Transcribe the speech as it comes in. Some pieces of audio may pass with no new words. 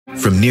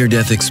From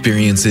near-death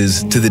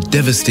experiences to the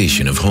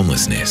devastation of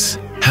homelessness,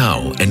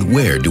 how and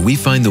where do we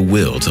find the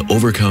will to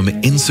overcome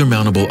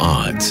insurmountable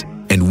odds?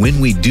 And when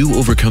we do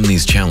overcome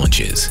these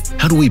challenges,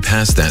 how do we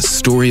pass that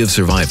story of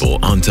survival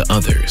on to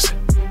others?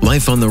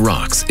 Life on the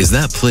Rocks is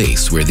that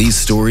place where these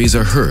stories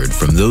are heard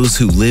from those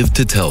who live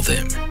to tell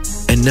them.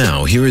 And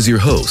now, here is your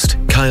host,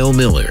 Kyle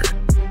Miller.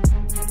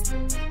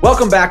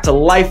 Welcome back to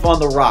Life on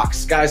the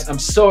Rocks. Guys, I'm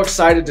so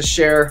excited to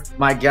share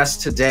my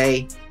guest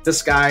today.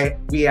 This guy,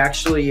 we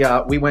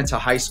went to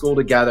high school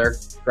together,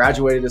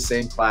 graduated the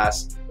same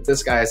class, but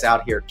this guy is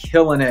out here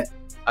killing it.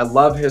 I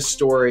love his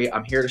story.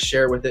 I'm here to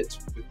share with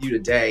you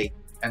today.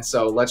 And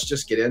so let's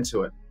just get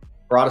into it.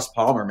 Boradus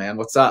Palmer, man,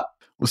 what's up?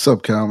 What's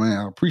up, Cal, man?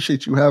 I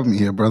appreciate you having me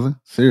here, brother.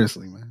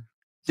 Seriously, man.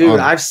 Dude,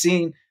 I've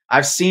seen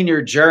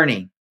your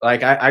journey.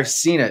 Like I've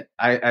seen it.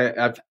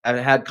 I've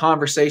had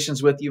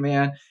conversations with you,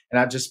 man, and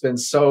I've just been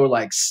so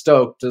like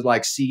stoked to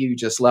like see you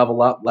just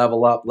level up.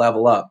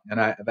 And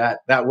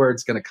that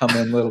word's gonna come in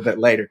a little bit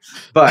later,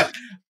 but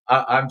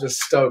I'm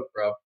just stoked,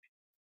 bro.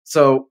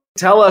 So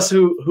tell us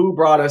who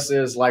Broadus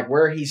is, like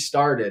where he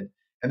started,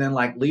 and then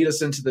like lead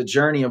us into the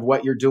journey of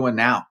what you're doing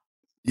now.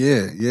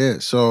 Yeah.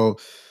 So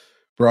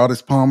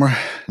Boradus Palmer,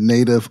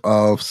 native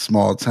of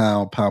small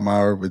town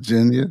Palmyra,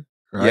 Virginia.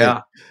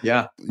 Right?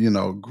 Yeah. You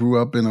know, grew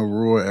up in a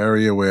rural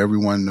area where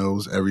everyone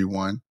knows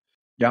everyone.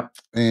 Yep.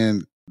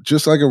 And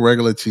just like a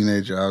regular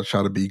teenager, I was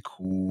trying to be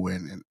cool.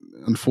 And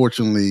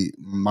unfortunately,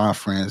 my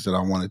friends that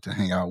I wanted to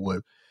hang out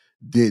with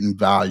didn't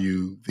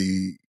value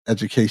the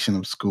education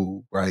of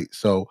school, right?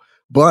 So,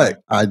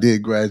 but I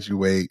did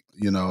graduate,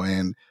 you know,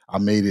 and I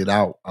made it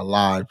out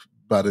alive,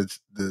 but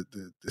it's the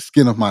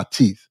skin of my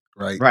teeth,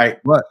 right? Right.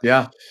 But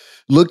yeah,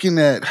 looking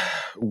at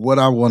what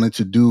I wanted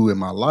to do in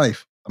my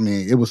life, I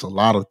mean, it was a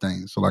lot of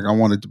things. So like I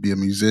wanted to be a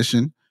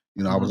musician,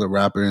 you know, I was a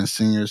rapper and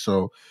singer.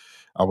 So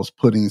I was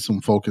putting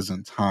some focus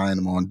and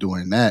time on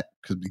doing that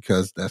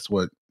because that's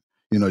what,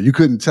 you know, you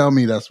couldn't tell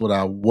me that's what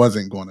I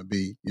wasn't going to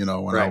be, you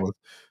know, when I was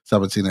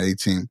 17 or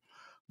 18.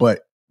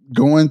 But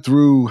going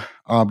through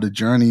the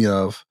journey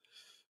of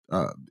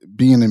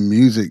being in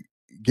music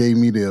gave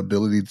me the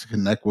ability to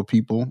connect with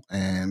people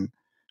and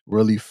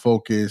really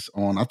focus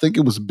on, I think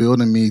it was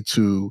building me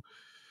to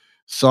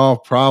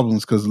solve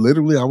problems, because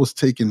literally I was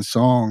taking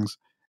songs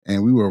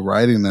and we were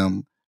writing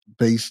them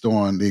based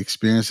on the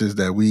experiences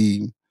that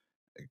we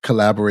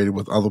collaborated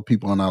with other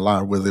people in our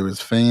life, whether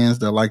it's fans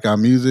that like our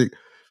music,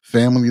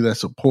 family that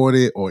support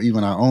it, or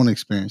even our own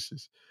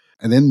experiences.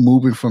 And then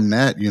moving from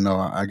that, you know,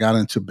 I got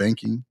into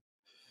banking,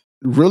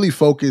 really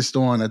focused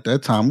on, at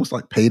that time, it was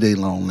like payday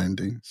loan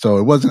lending. So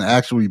it wasn't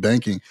actually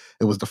banking,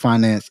 it was the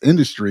finance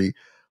industry.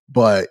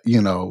 But,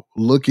 you know,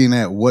 looking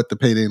at what the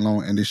payday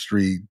loan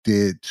industry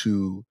did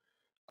to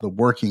the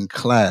working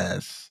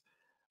class,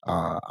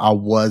 I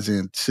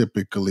wasn't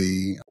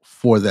typically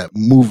for that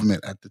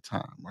movement at the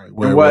time, right?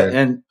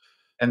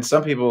 And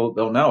some people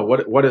don't know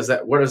what is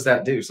that? What does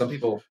that do? Some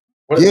people,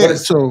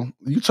 so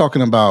you're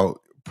talking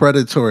about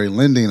predatory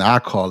lending, I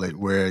call it,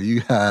 where you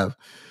have,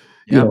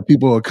 you know,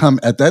 people will come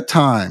at that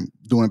time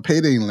doing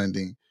payday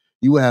lending.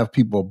 You would have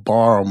people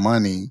borrow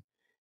money,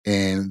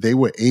 and they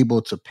were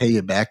able to pay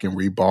it back and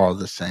reborrow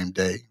the same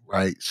day,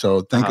 right?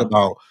 So think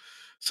about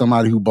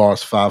somebody who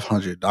borrows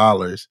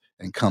 $500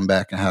 and come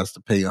back and has to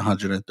pay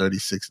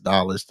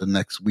 $136 the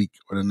next week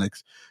or the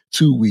next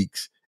 2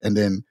 weeks, and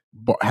then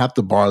have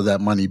to borrow that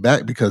money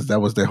back because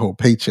that was their whole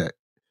paycheck.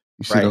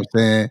 You see what I'm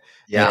saying?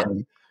 Yeah.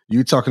 And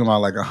you're talking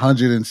about like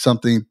 100 and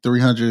something,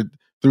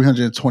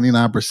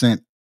 329%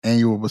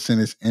 annual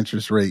percentage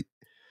interest rate,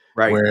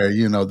 right? Where,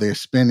 you know, they're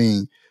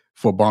spending,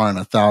 for borrowing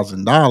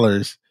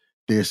 $1,000,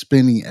 they're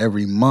spending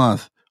every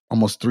month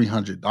almost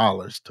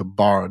 $300 to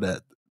borrow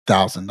that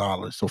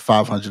 $1,000, so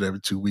 $500 every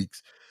 2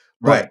 weeks.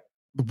 Right.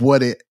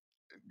 But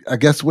I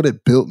guess what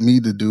it built me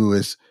to do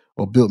is,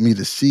 or built me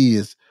to see,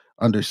 is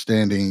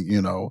understanding,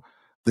 you know,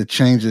 the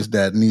changes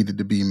that needed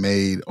to be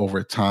made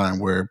over time,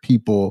 where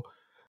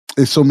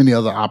there's so many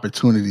other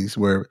opportunities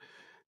where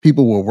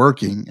people were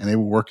working and they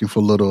were working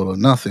for little or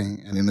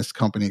nothing. And then this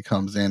company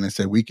comes in and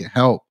said, we can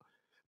help,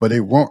 but they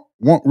weren't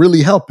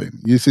really helping.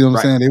 You see what I'm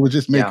saying? They were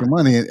just making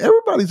money, and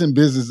everybody's in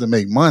business to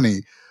make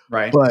money.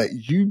 Right. But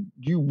you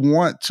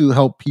want to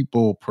help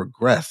people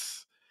progress.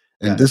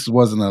 And this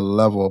wasn't a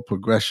level of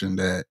progression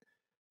that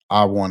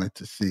I wanted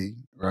to see,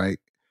 right?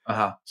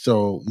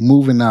 So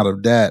moving out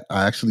of that,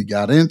 I actually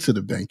got into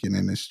the banking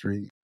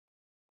industry.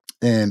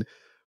 And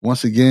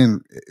once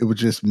again, it was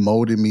just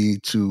molded me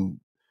to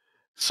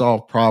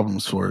solve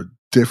problems for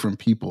different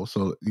people.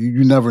 So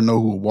you never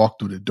know who will walk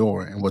through the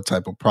door and what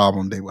type of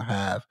problem they will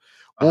have.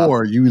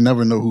 Or you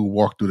never know who will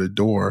walk through the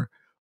door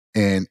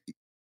and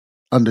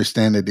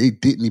understand that they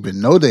didn't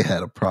even know they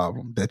had a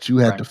problem that you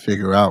had to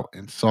figure out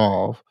and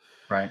solve.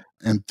 Right.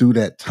 And through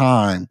that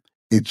time,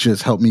 it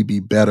just helped me be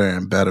better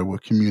and better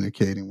with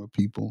communicating with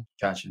people.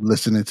 Gotcha.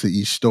 Listening to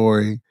each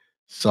story,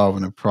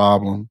 solving a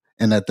problem.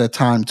 And at that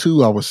time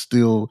too, I was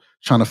still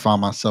trying to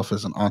find myself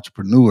as an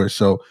entrepreneur.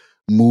 So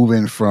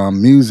moving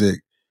from music,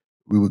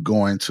 we were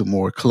going to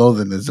more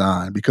clothing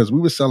design, because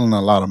we were selling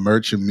a lot of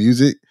merch and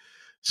music.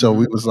 So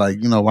we Mhm. was like,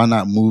 why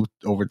not move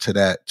over to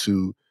that,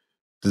 to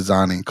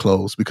designing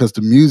clothes? Because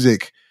the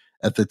music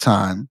at the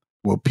time,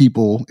 well,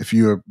 people, if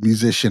you're a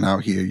musician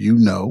out here,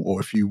 or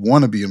if you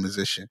want to be a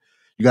musician,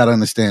 you got to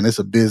understand it's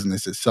a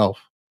business itself.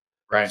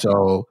 Right.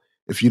 So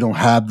if you don't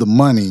have the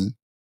money,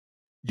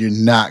 you're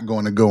not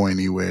going to go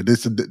anywhere.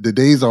 The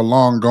days are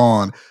long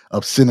gone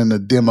of sending a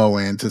demo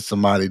in to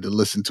somebody to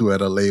listen to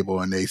at a label,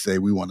 and they say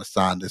we want to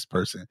sign this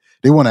person.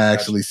 They want to Gotcha.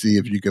 actually see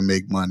if you can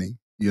make money.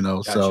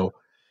 Gotcha.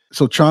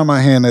 So try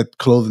my hand at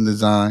clothing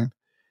design,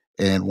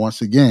 and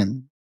once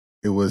again,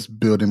 it was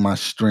building my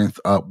strength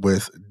up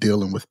with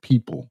dealing with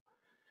people,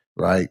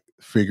 right?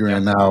 Yeah.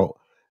 Figuring out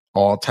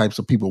all types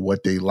of people,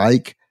 what they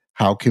like,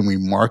 how can we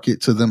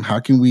market to them, how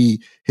can we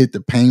hit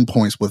the pain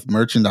points with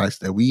merchandise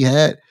that we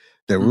had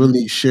that Mhm.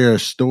 really share a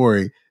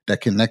story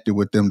that connected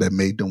with them, that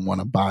made them want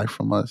to buy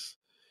from us.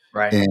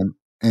 Right. And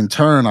in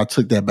turn, I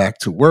took that back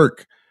to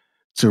work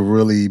to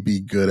really be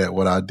good at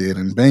what I did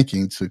in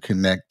banking, to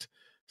connect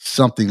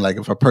something. Like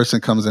if a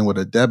person comes in with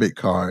a debit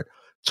card,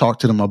 talk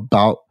to them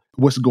about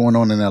what's going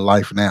on in their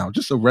life now,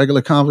 just a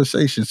regular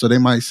conversation. So they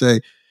might say,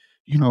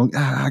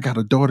 I got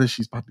a daughter,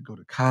 she's about to go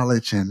to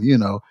college, and,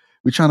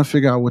 we're trying to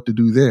figure out what to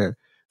do there.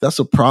 That's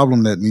a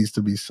problem that needs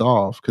to be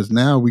solved, because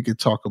now we could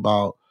talk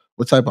about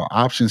what type of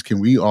options can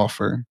we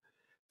offer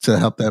to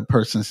help that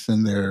person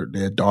send their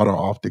daughter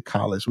off to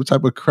college. What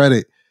type of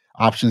credit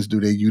options do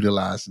they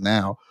utilize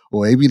now?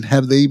 Or even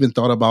have they even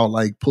thought about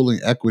like pulling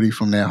equity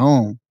from their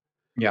home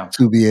Yeah.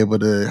 to be able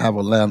to have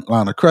a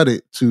line of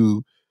credit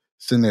to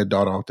send their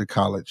daughter off to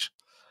college?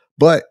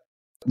 But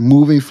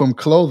moving from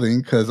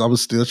clothing, because I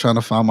was still trying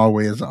to find my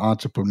way as an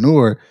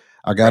entrepreneur,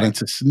 I got Right.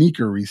 into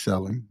sneaker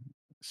reselling.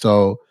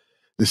 So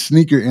the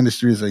sneaker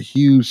industry is a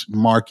huge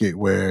market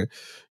where,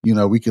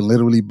 we can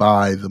literally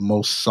buy the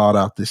most sought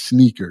after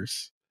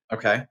sneakers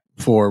Okay.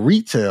 for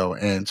retail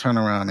and turn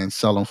around and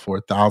sell them for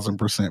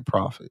 1,000%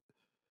 profit.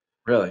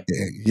 Really?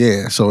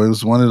 Yeah. So it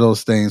was one of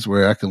those things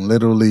where I can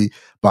literally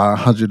buy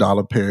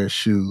 $100 pair of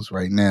shoes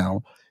right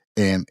now,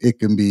 and it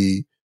can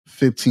be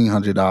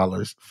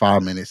 $1,500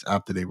 5 minutes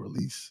after they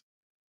release.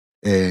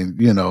 And,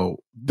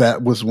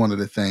 that was one of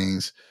the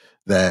things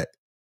that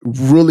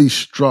really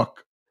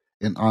struck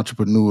an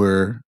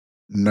entrepreneur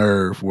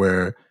nerve,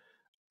 where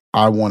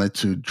I wanted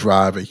to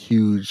drive a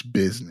huge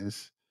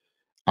business.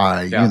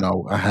 Yeah.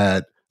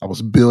 I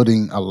was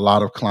building a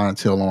lot of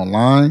clientele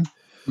online,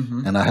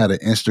 Mhm. and I had an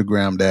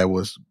Instagram that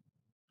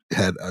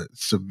had a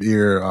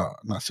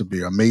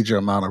a major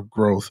amount of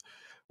growth,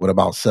 with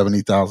about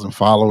 70,000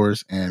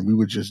 followers. And we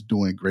were just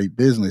doing great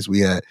business. We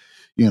had,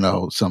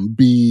 some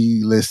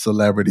B-list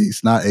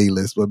celebrities, not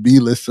A-list, but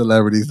B-list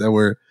celebrities that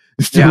were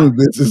Yeah. doing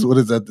business with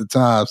us at the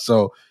time.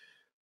 So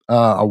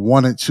I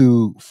wanted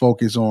to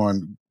focus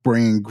on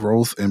bringing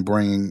growth and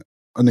bringing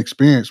an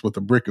experience with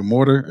the brick and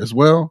mortar as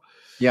well.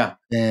 Yeah.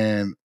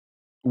 And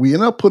we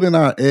ended up putting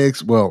our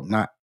eggs, well,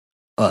 not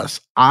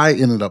us. I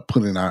ended up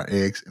putting our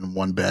eggs in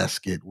one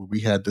basket, where we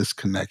had this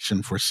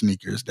connection for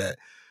sneakers that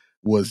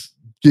was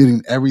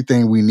getting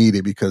everything we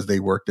needed, because they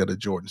worked at a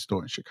Jordan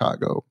store in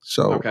Chicago.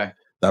 So Okay.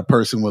 that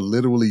person would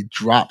literally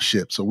drop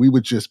ship. So we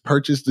would just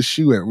purchase the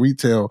shoe at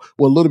retail,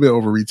 well, a little bit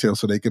over retail,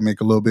 so they could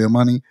make a little bit of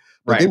money.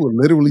 But they Right. would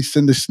literally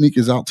send the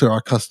sneakers out to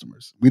our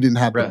customers. We didn't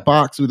have the Really?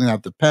 box, we didn't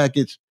have the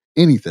package,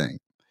 anything,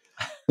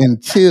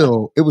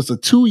 until it was a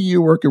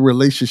 2-year working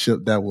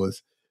relationship that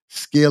was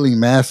scaling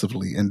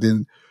massively. And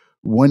then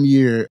one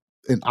year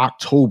in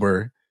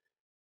October,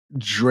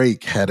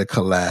 Drake had a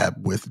collab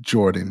with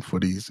Jordan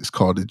for these. It's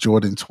called the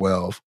Jordan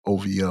 12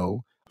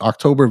 OVO,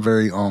 October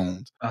very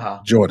own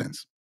Uh-huh.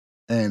 Jordans.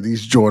 And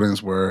these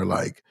Jordans were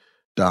like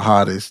the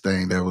hottest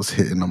thing that was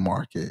hitting the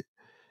market.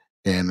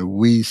 And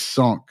we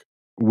sunk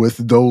with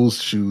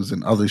those shoes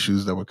and other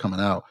shoes that were coming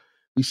out.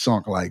 We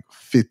sunk like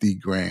 50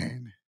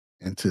 grand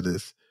into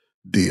this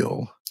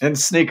deal And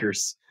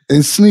sneakers.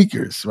 in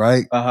sneakers,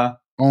 right? Uh-huh.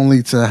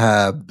 Only to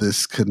have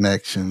this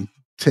connection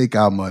take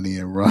our money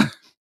and run.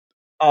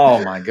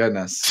 Oh my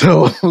goodness.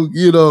 So,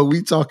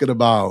 we talking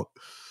about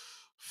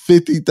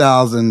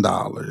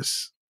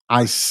 $50,000.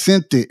 I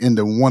sent it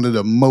into one of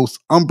the most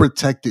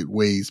unprotected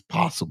ways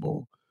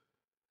possible.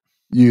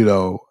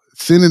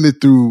 Sending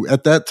it through,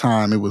 at that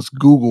time, it was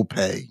Google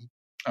Pay,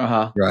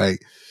 Uh-huh. right?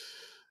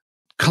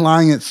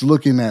 Clients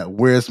looking at,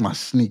 where's my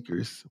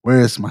sneakers?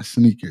 Where's my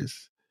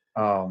sneakers?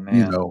 Oh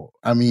man.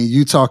 I mean,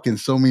 you talking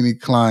so many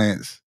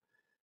clients,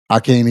 I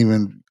can't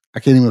even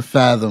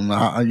fathom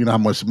how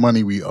much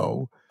money we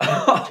owe.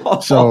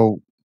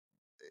 So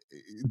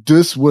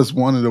this was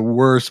one of the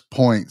worst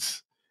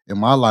points in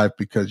my life,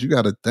 because you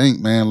got to think,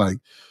 man, like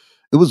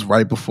it was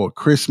right before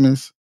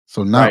Christmas.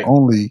 So not Right.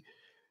 only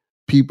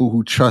people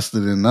who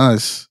trusted in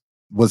us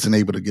wasn't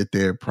able to get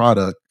their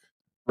product,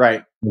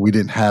 Right. we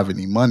didn't have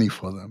any money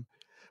for them,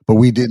 but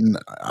I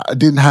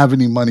didn't have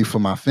any money for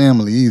my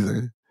family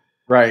either.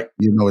 Right.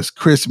 It's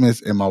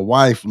Christmas, and my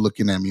wife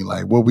looking at me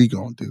like, what we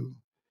gonna do?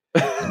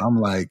 And I'm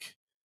like,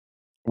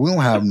 we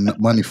don't have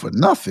money for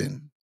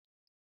nothing.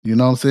 You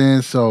know what I'm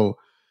saying? So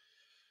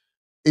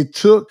it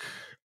took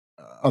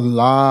a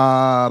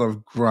lot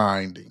of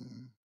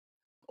grinding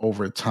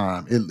over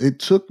time. It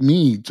took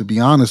me, to be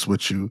honest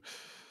with you,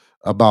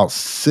 about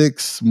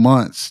 6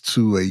 months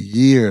to a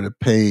year to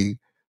pay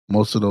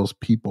most of those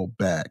people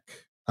back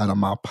out of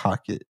my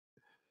pocket.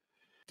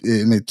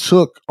 And it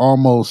took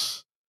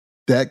almost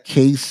that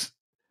case,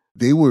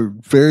 they were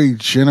very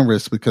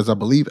generous because I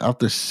believe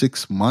after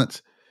 6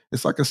 months,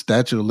 it's like a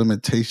statute of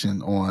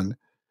limitation on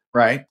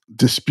Right.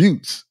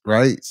 disputes,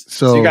 right?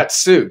 So you got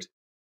sued.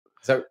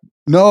 So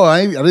no,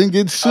 I didn't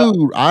get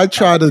sued. I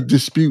tried to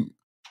dispute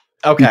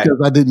okay. because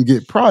I didn't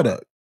get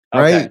product,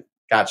 right? Okay.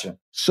 Gotcha.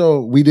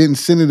 So we didn't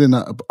send it in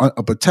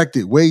a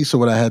protected way. So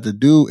what I had to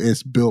do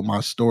is build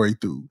my story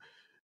through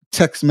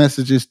text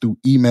messages, through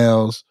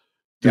emails,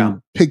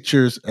 through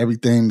pictures,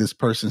 everything. This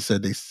person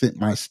said they sent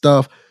my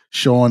stuff,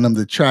 showing them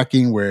the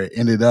tracking where it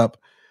ended up.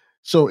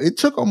 So it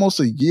took almost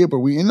a year, but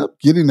we ended up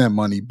getting that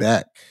money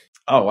back.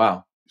 Oh,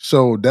 wow.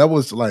 So that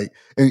was like,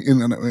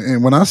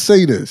 and when I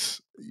say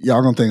this,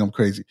 y'all gonna think I'm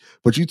crazy,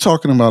 but you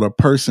talking about a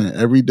person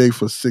every day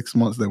for 6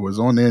 months that was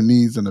on their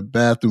knees in the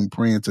bathroom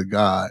praying to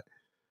God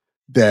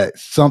that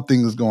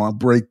something is going to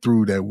break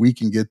through, that we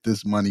can get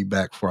this money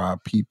back for our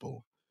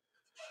people.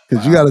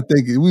 Because you got to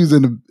think, we was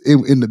in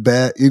the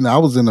bad, I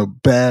was in a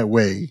bad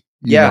way,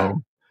 you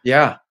know.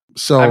 Yeah.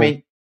 So I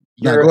mean,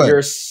 go ahead. you're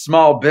a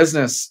small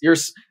business.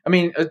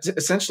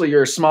 Essentially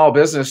you're a small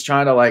business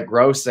trying to like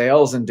grow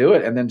sales and do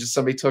it, and then just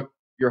somebody took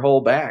your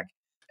whole bag.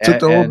 Took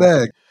the whole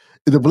bag.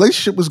 The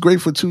relationship was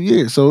great for 2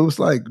 years, so it was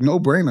like no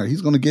brainer.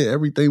 He's going to get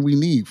everything we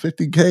need.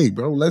 $50K,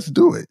 bro. Let's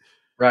do it.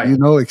 Right. You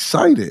know,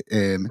 excited,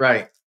 and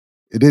right.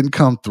 It didn't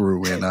come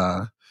through, and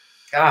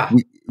God.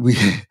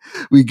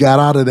 we got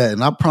out of that.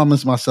 And I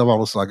promised myself, I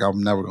was like,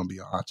 I'm never going to be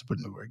an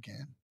entrepreneur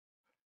again.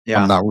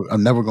 Yeah.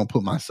 I'm never going to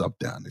put myself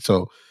down.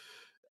 So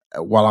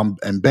while I'm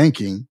in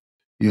banking,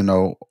 you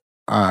know,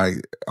 I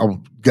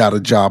got a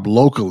job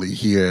locally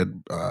here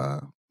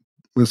at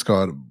what's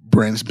called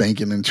Branch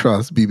Banking and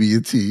Trust,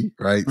 BB&T,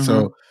 right? Mm-hmm.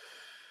 So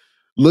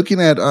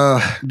looking at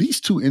these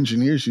two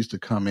engineers used to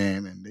come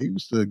in, and they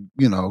used to,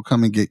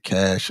 come and get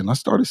cash. And I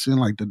started seeing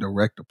like the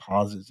direct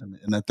deposits. And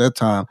at that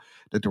time,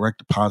 the direct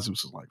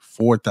deposits was like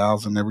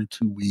 $4,000 every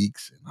 2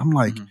 weeks. And I'm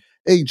like,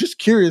 hey, just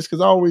curious,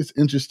 because I always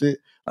interested.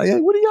 Like, hey,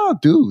 what do y'all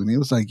do? And he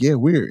was like, yeah,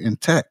 we're in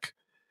tech.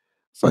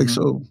 It's like,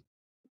 so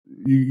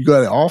you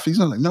got an office?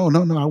 I'm like, no,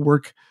 I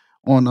work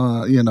on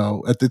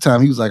at the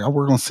time he was like, I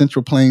work on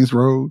Central Plains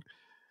Road.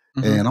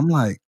 And I'm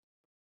like,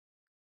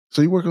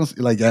 so you work on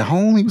like at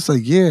home? He was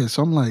like, yeah.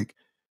 So I'm like,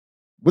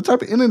 what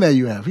type of internet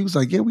you have? He was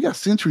like, yeah, we got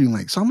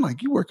CenturyLink. So I'm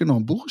like, you working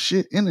on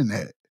bullshit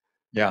internet.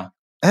 Yeah.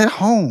 At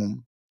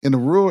home in a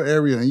rural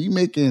area, and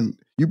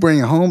you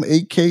bringing home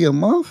 $8K a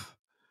month?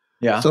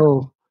 Yeah.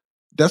 So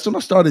that's when I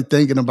started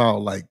thinking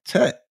about like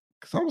tech.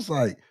 Cause I was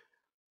like,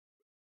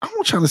 I'm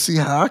trying to see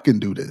how I can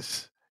do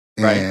this.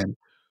 Right. And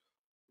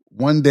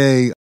one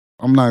day,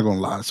 I'm not gonna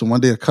lie. So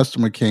one day a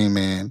customer came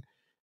in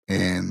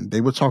and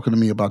they were talking to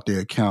me about their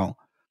account,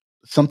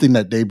 something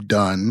that they've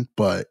done,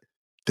 but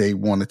they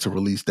wanted to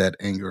release that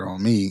anger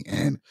on me.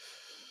 And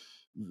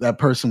that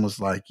person was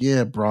like,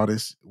 yeah,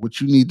 Broadus, what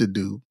you need to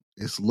do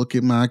is look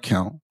at my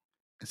account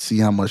and see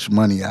how much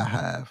money I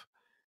have.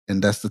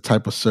 And that's the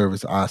type of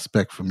service I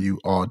expect from you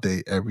all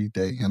day, every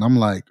day. And I'm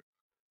like,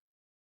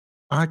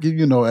 I give,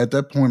 at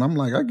that point, I'm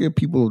like, I give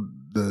people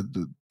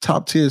the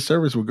top tier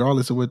service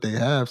regardless of what they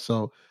have.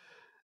 So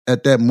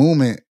at that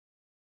moment,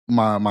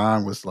 my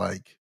mind was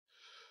like,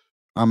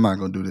 I'm not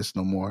gonna do this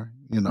no more.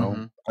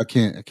 I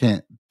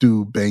can't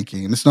do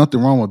banking. And there's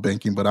nothing wrong with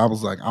banking, but I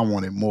was like, I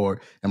wanted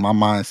more. And my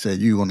mind said,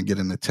 you're gonna get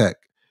into tech.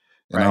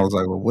 And I was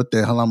like, well, what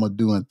the hell I'm gonna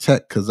do in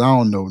tech? Cause I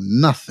don't know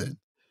nothing.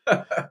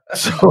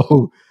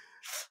 So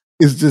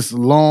it's this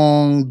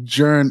long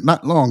journey,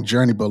 not long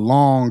journey, but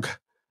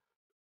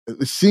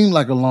it seemed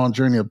like a long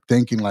journey of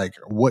thinking like,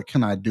 what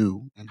can I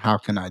do and how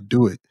can I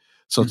do it?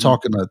 So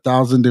talking to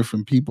 1,000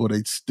 different people,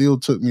 they still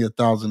took me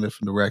 1,000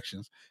 different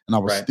directions. And I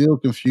was still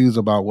confused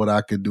about what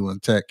I could do in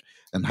tech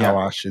and how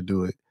I should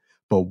do it.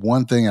 But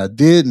one thing I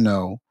did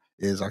know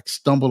is I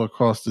stumbled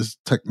across this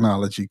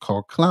technology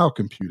called cloud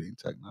computing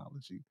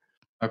technology.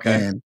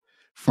 Okay. And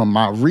from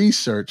my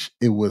research,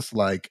 it was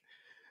like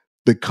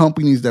the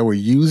companies that were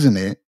using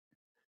it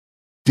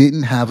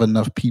didn't have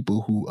enough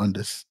people who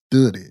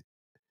understood it.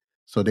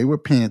 So they were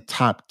paying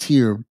top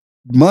tier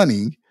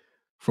money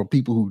for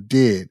people who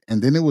did.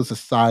 And then there was a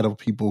side of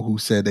people who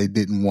said they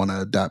didn't want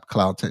to adopt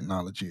cloud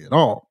technology at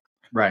all.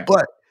 Right.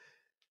 But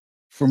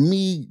for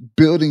me,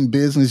 building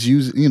business,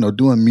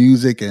 doing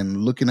music and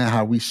looking at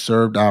how we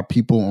served our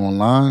people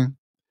online,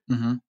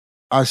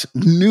 I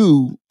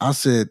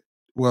said,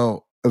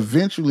 well,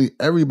 eventually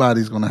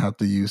everybody's going to have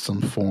to use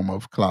some form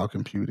of cloud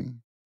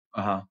computing.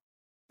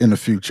 In the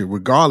future,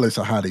 regardless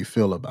of how they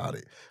feel about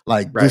it.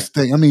 Like this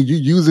thing, I mean, you're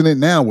using it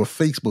now with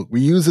Facebook.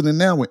 We're using it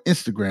now with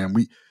Instagram.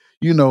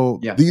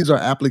 These are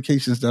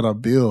applications that are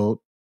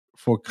built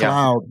for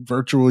cloud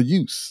virtual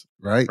use,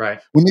 right?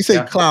 Right. When they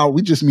say cloud,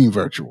 we just mean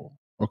virtual.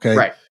 Okay.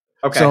 Right.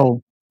 Okay.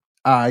 So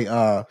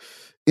I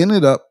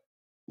ended up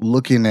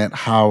looking at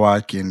how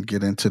I can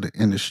get into the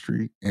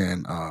industry.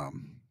 And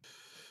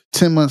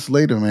 10 months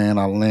later, man,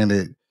 I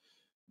landed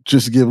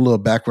just to give a little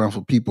background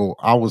for people,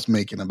 I was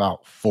making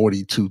about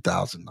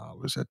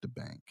 $42,000 at the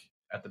bank.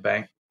 At the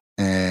bank.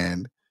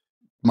 And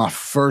my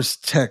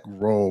first tech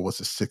role was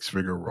a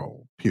 6-figure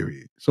role,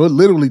 period. So it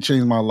literally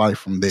changed my life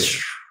from there.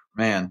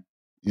 Man.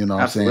 You know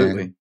what Absolutely. I'm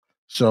saying?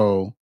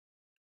 So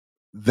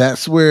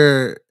that's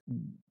where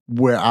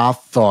I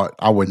thought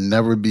I would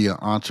never be an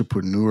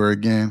entrepreneur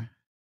again.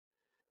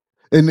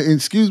 And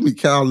excuse me,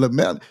 Cal,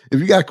 if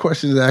you got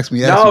questions to ask me.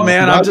 No,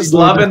 man, I'm just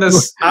loving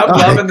this. I'm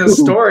loving this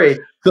story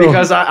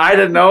because I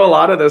didn't know a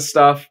lot of this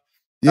stuff.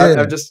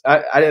 Yeah.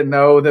 I didn't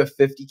know the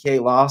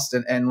 50K lost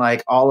and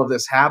like all of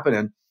this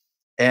happening.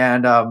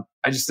 And I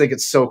just think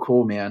it's so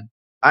cool, man.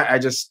 I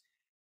just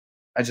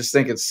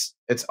think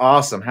it's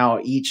awesome how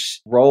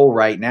each role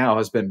right now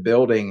has been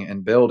building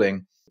and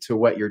building to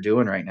what you're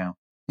doing right now.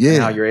 Yeah.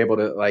 And how you're able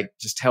to like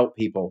just help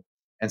people.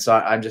 And so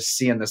I'm just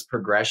seeing this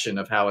progression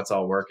of how it's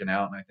all working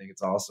out. And I think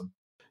it's awesome.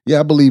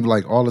 Yeah, I believe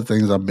like all the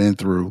things I've been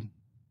through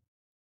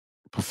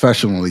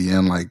professionally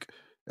and like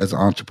as an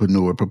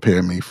entrepreneur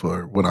prepared me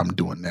for what I'm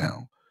doing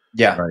now.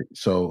 Yeah. Right.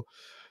 So,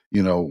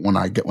 you know, when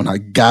I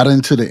got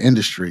into the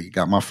industry,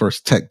 got my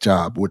first tech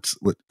job, which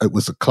it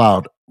was a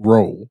cloud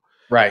role.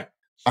 Right.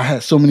 I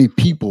had so many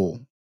people.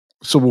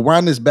 So we'll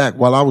wind this back.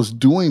 While I was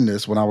doing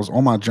this, when I was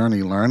on my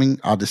journey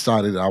learning, I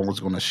decided I was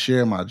going to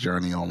share my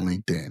journey on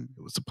LinkedIn.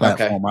 It was a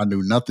platform I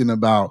knew nothing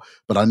about,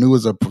 but I knew it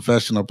was a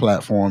professional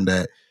platform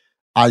that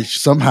I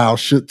somehow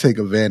should take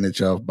advantage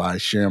of by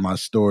sharing my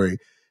story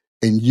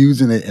and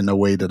using it in a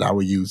way that I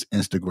would use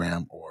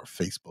Instagram or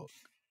Facebook.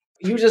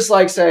 You just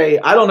like say,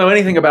 I don't know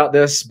anything about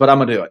this, but I'm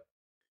going to do it.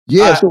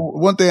 Yeah. So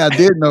one thing I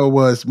did know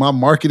was my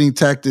marketing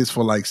tactics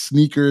for like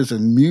sneakers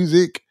and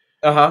music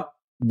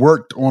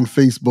worked on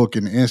Facebook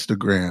and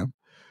Instagram.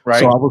 Right.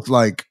 So I was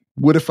like,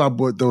 what if I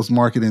put those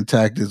marketing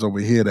tactics over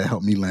here to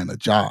help me land a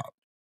job?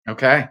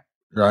 Okay.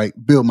 Right.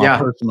 Build my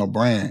personal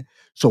brand.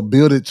 So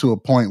build it to a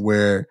point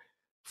where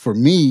for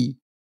me,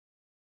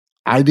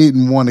 I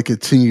didn't want to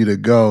continue to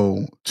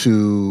go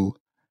to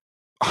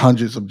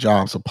hundreds of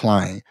jobs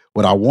applying.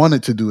 What I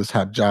wanted to do is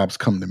have jobs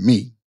come to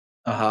me.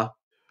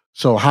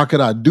 So how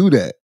could I do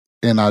that?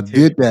 And I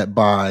did that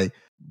by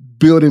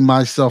building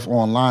myself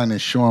online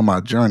and showing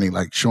my journey,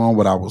 like showing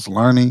what I was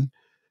learning,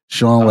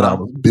 showing what I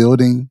was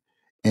building,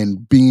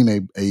 and being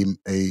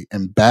a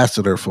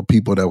ambassador for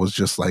people that was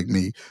just like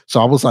me. So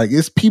I was like,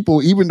 it's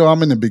people, even though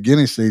I'm in the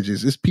beginning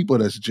stages, it's people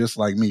that's just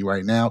like me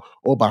right now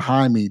or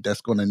behind me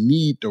that's going to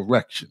need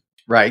direction.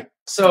 Right.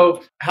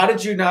 So how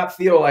did you not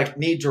feel like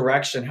need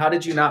direction? How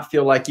did you not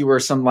feel like you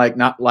were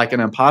not like an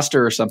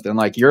imposter or something?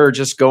 Like you're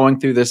just going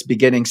through this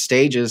beginning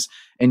stages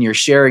and you're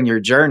sharing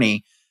your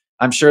journey.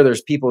 I'm sure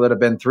there's people that have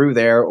been through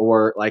there,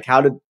 or like,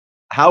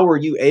 how were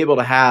you able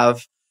to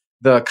have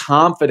the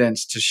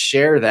confidence to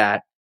share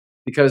that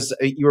because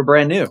you were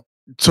brand new?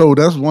 So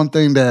that's one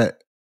thing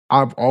that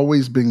I've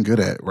always been good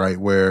at, right?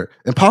 Where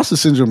imposter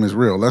syndrome is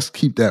real. Let's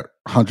keep that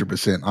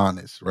 100%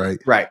 honest, right?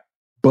 Right.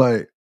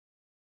 But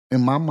in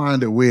my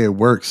mind, the way it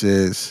works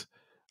is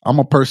I'm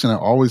a person that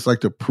always like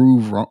to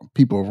prove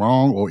people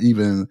wrong, or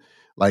even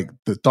like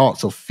the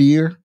thoughts of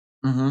fear.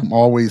 I'm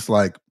always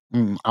like,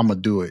 I'm going to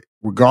do it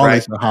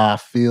regardless of how I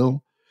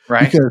feel.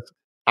 Right. Because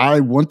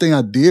one thing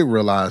I did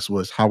realize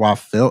was how I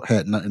felt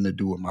had nothing to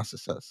do with my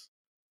success.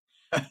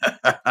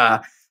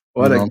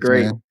 What a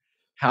great,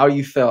 how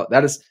you felt.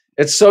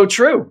 It's so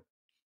true.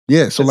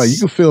 Yeah. So like you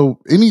can feel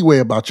any way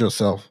about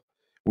yourself,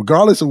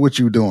 regardless of what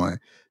you're doing.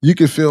 You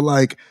can feel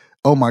like,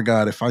 oh my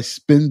God, if I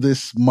spend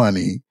this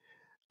money,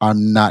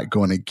 I'm not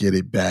going to get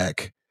it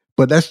back.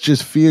 But that's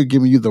just fear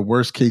giving you the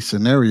worst case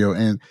scenario.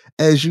 And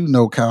as you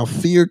know, Kyle,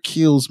 fear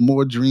kills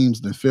more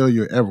dreams than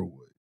failure ever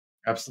would.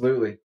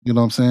 Absolutely. You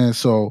know what I'm saying?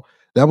 So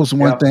that was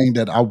one thing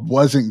that I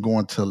wasn't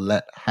going to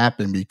let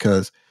happen,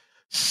 because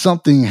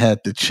something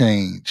had to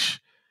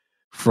change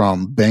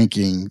from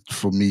banking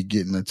for me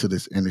getting into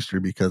this industry,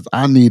 because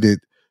I needed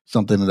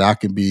something that I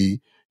could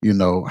be, you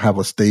know, have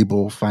a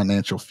stable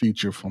financial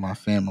future for my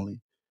family.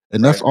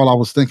 And that's all I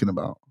was thinking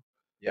about.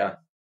 Yeah.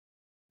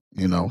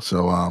 You know,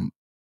 so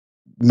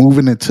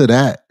moving into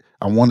that,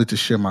 I wanted to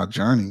share my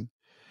journey.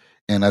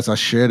 And as I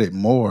shared it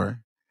more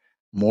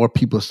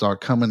people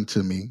start coming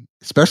to me,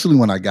 especially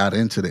when I got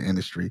into the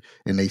industry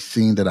and they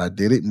seen that I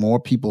did it. More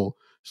people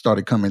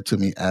started coming to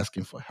me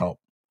asking for help.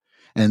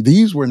 And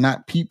these were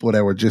not people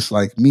that were just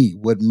like me.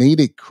 What made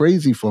it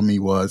crazy for me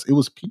was it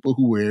was people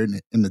who were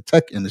in the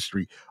tech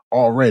industry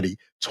already,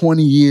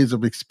 20 years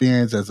of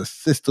experience as a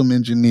system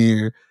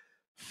engineer,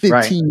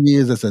 15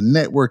 years as a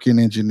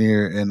networking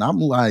engineer. And I'm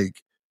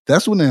like,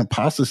 that's when the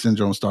imposter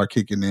syndrome started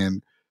kicking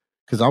in,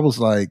 because I was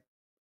like,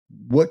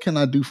 what can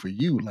I do for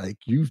you? Like,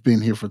 you've been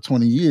here for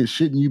 20 years.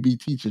 Shouldn't you be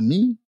teaching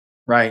me?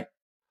 Right.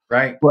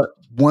 Right. But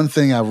one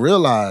thing I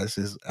realized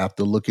is,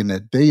 after looking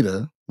at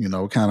data, you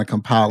know, kind of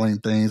compiling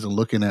things and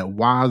looking at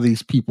why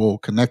these people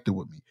connected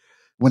with me.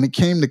 When it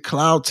came to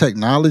cloud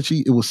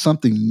technology, it was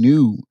something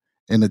new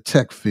in the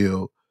tech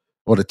field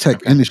or the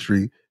tech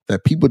industry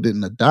that people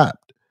didn't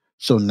adopt.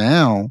 So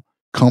now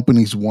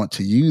companies want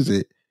to use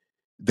it.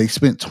 They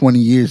spent 20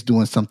 years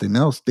doing something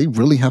else. They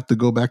really have to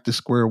go back to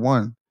square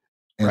one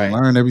and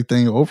learn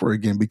everything over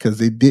again because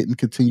they didn't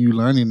continue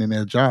learning in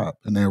their job,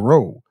 in their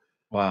role.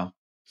 Wow.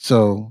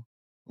 So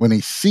when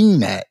they seen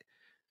that,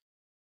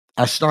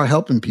 I started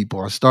helping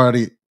people. I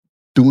started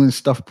doing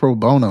stuff pro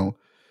bono,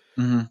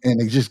 and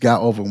it just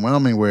got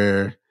overwhelming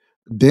where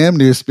damn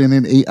near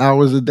spending 8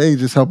 hours a day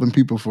just helping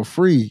people for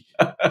free.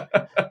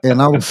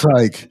 And I was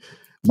like,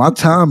 my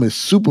time is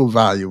super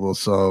valuable.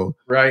 So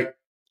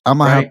I'm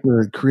going to have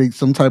to create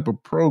some type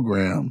of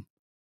program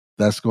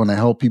that's going to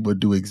help people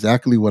do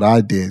exactly what I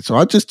did. So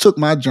I just took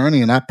my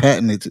journey and I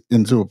patented it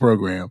into a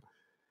program.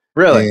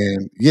 Really?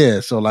 And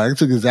yeah, so like I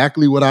took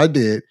exactly what I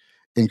did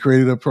and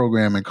created a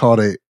program and called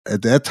it,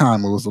 at that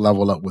time, it was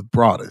Level Up with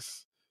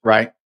Broadus.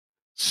 Right.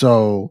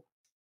 So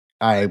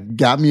I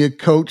got me a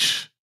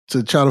coach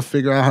to try to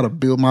figure out how to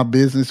build my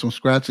business from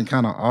scratch and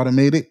kind of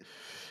automate it.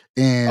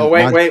 And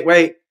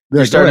wait.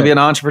 You're starting to be an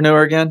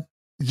entrepreneur again?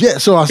 Yeah.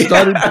 So I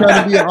started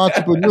trying to be an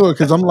entrepreneur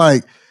because I'm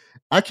like,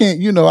 I can't,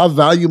 I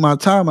value my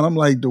time. And I'm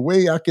like, the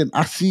way I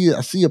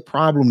see a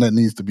problem that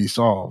needs to be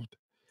solved.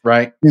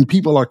 Right. And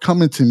people are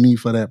coming to me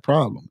for that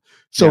problem.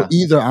 So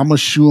either I'm going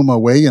to shoo them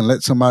away and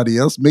let somebody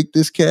else make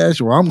this cash,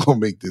 or I'm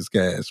going to make this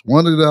cash,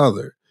 one or the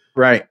other.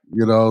 Right.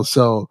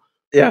 So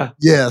yeah.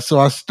 So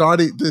I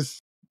started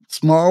this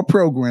small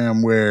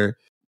program where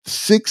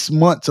 6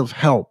 months of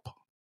help.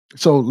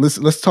 So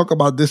let's talk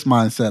about this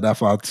mindset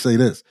after I say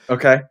this.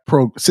 Okay.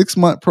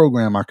 6-month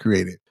program I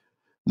created.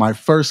 My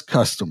first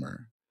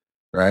customer,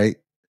 right?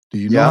 Do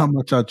you know how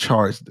much I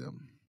charged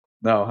them?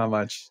 No, how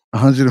much?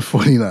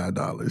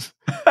 $149.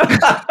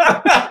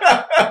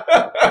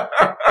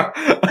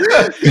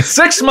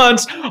 6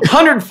 months,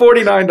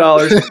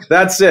 $149.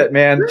 That's it,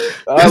 man.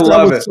 I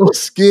love it. So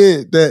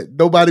scared that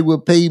nobody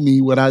would pay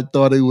me what I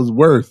thought it was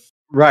worth.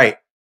 Right.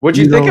 What'd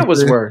you think it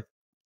was worth?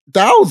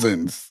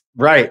 Thousands.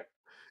 Right.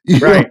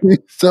 Right.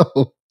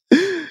 So,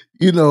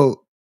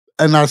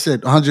 and I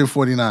said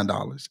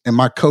 $149. And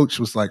my coach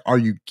was like, "Are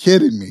you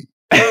kidding me?"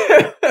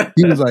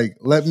 He was like,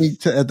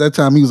 at that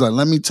time, he was like,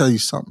 "Let me tell you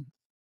something.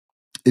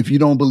 If you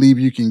don't believe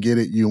you can get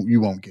it, you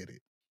won't get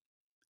it."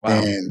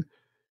 Wow. And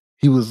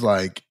he was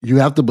like, "You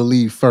have to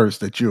believe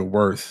first that you're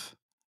worth."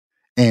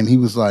 And he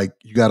was like,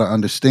 "You got to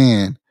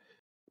understand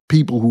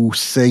people who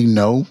say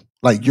no,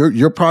 like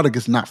your product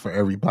is not for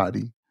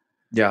everybody."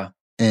 Yeah.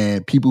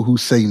 And people who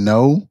say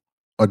no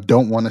or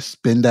don't want to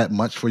spend that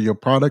much for your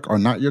product are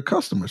not your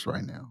customers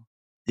right now.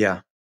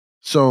 Yeah.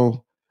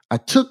 So I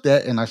took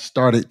that and I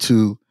started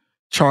to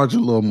charge a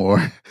little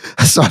more.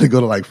 I started to go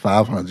to like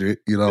 500,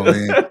 you know what I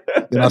mean?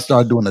 Then I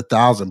started doing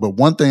 1,000. But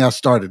one thing I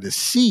started to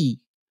see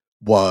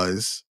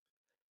was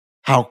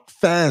how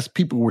fast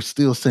people were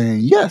still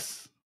saying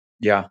yes.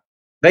 Yeah.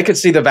 They could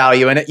see the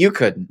value in it. You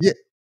couldn't. Yeah.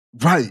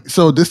 Right.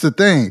 So this is the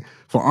thing.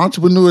 For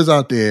entrepreneurs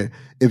out there,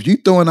 if you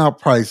throwing out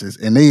prices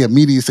and they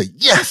immediately say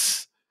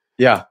yes,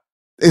 yeah,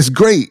 it's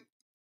great.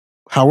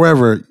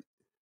 However,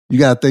 you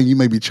got to think you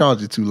may be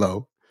charging too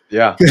low.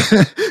 Yeah.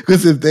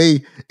 Because if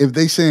they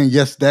saying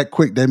yes that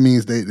quick, that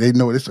means they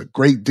know it's a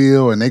great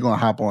deal and they're gonna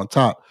hop on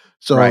top.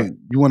 So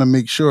you want to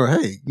make sure,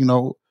 hey,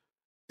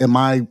 am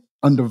I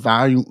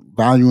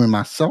valuing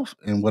myself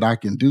and what I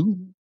can do?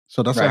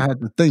 So that's what I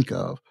had to think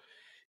of.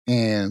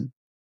 And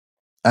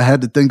I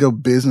had to think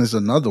of business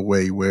another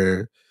way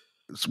where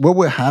what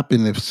would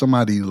happen if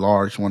somebody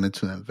large wanted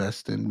to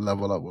invest in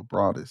Level Up with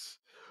Broadus?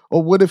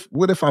 Or what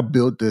if I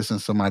built this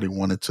and somebody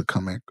wanted to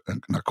come and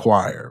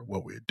acquire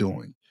what we're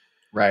doing?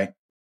 Right.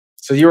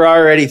 So you're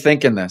already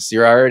thinking this.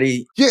 You're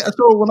already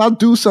So when I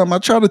do something, I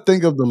try to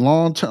think of the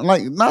long term,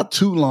 like not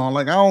too long.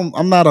 Like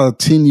I'm not a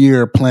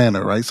 10-year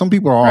planner, right? Some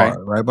people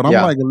are, right? But I'm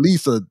like at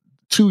least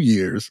 2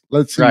 years.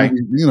 Let's see,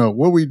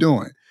 what are we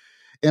doing?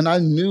 And I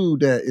knew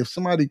that if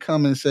somebody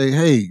come and say,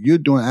 "Hey, you're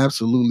doing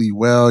absolutely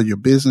well. Your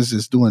business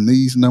is doing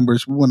these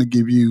numbers. We want to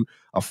give you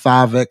a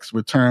 5x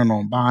return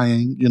on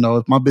buying."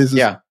 If my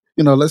business,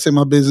 let's say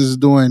my business is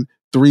doing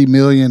 3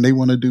 million, they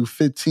want to do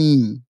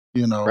 15,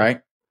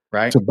 right,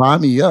 to buy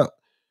me up,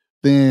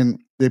 then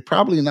they're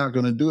probably not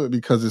going to do it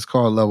because it's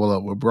called Level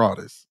Up with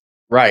Broadus.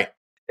 Right.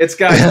 It's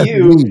got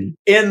you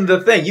in the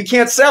thing. You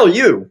can't sell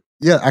you.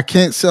 Yeah, I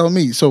can't sell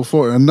me. So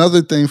for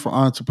another thing for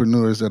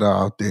entrepreneurs that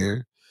are out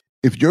there,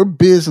 if your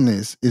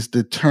business is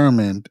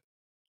determined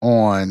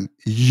on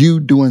you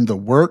doing the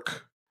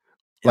work,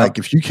 like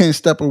if you can't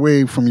step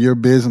away from your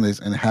business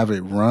and have it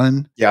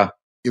run,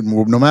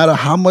 no matter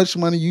how much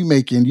money you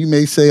making, you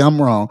may say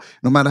I'm wrong.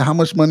 No matter how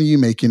much money you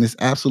making, it's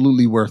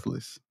absolutely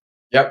worthless.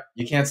 Yep,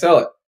 you can't sell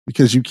it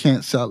because you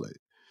can't sell it.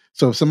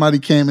 So if somebody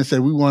came and said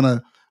we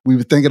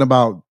were thinking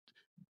about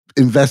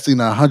investing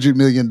 $100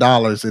 million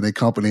in a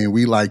company and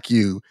we like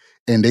you,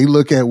 and they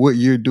look at what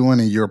you're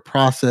doing and your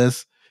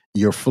process,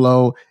 your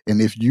flow,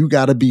 and if you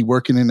got to be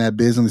working in that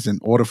business in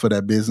order for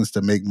that business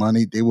to make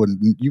money,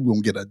 you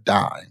won't get a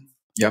dime.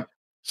 Yep.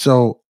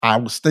 So I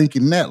was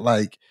thinking that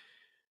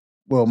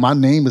well, my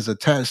name is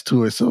attached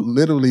to it. So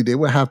literally they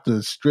would have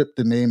to strip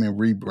the name and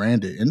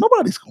rebrand it. And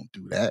nobody's going to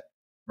do that.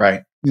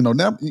 Right.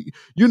 Now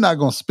you're not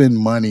going to spend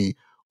money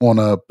on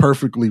a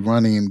perfectly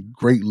running,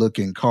 great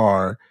looking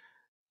car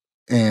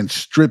and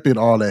strip it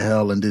all to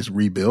hell and just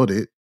rebuild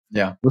it.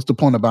 Yeah. What's the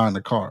point of buying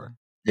the car?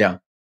 Yeah.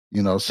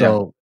 Yeah.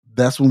 So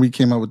that's when we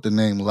came up with the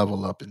name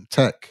Level Up in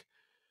Tech,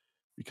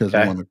 because we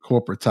Okay. want to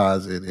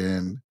corporatize it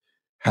and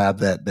have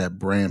that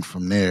brand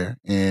from there.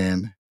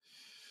 And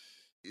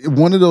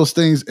one of those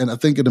things, and I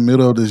think in the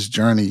middle of this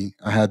journey,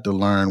 I had to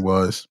learn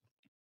was,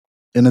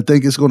 and I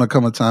think it's going to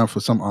come a time for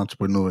some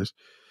entrepreneurs.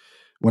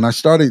 When I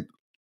started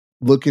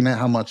looking at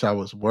how much I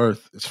was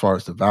worth as far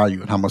as the value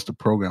and how much the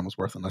program was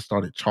worth, and I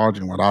started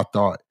charging what I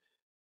thought,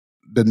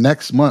 the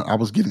next month I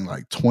was getting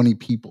like 20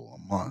 people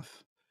a month.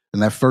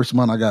 And that first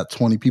month I got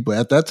 20 people.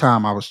 At that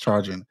time I was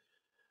charging,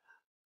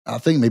 I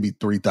think maybe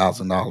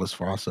 $3,000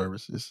 for our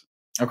services.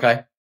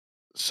 Okay.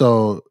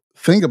 So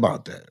think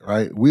about that,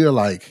 right? We are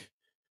like,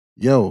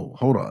 yo,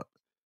 hold up.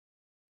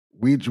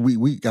 We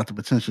got the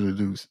potential to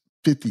do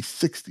 50,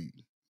 60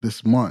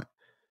 this month.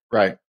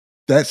 Right.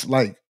 That's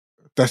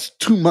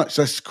too much.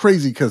 That's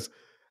crazy because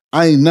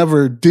I ain't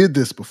never did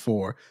this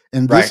before.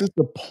 And this Right. is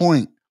the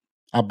point,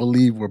 I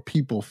believe, where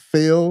people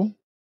fail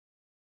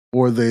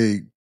or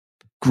they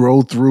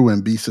grow through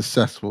and be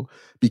successful.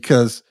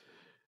 Because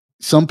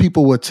some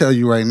people will tell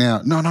you right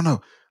now,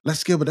 no, let's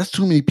skip it. That's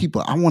too many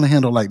people. I want to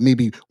handle like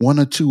maybe 1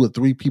 or 2 or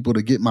 3 people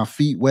to get my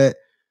feet wet.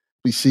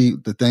 We see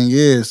the thing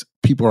is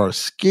people are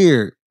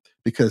scared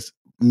because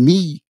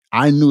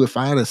I knew if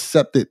I had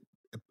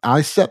I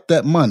accept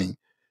that money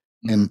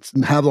and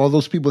have all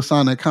those people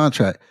sign that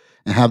contract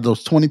and have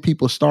those 20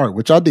 people start,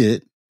 which I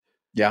did,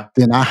 Yeah.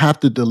 then I have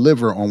to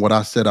deliver on what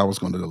I said I was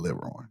going to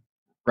deliver on.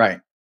 Right.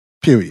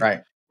 Period.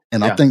 Right.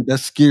 And I Yeah. think that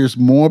scares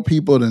more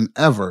people than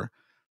ever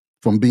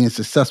from being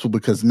successful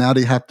because now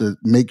they have to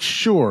make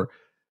sure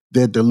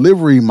their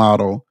delivery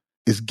model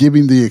is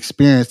giving the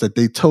experience that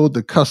they told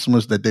the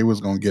customers that they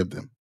was going to give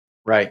them.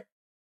 Right.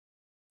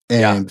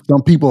 Yeah. And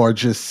some people are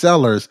just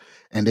sellers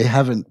and they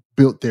haven't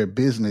built their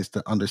business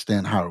to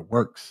understand how it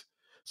works.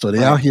 So they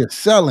Right. out here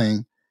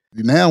selling.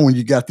 Now when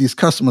you got these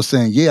customers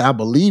saying, yeah, I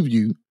believe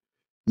you.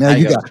 Now Now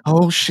you you got,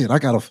 oh shit, I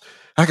gotta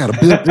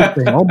build this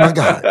thing. Oh my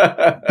God.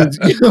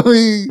 You know what I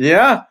mean?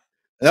 Yeah.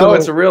 No,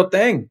 it's So a real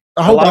thing.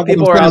 I A hope lot of what I'm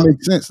people are saying out.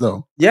 makes sense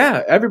though.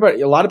 Yeah.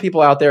 A lot of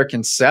people out there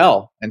can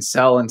sell and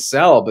sell and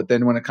sell, but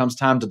then when it comes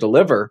time to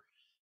deliver,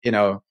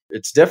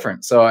 it's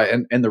different. So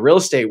in the real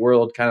estate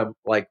world, kind of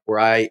like where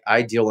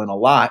I deal in a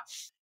lot,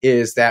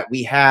 is that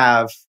we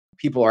have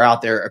people are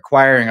out there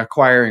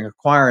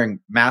acquiring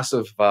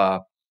massive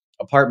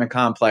apartment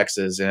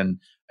complexes and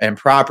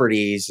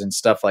properties and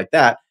stuff like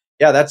that.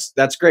 Yeah,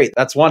 that's great.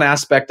 That's one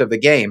aspect of the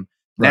game.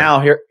 Right. Now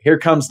here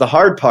comes the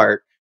hard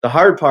part. The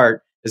hard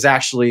part is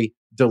actually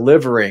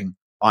delivering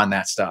on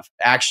that stuff,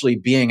 actually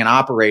being an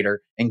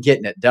operator and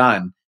getting it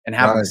done and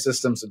having the Right.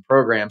 systems and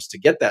programs to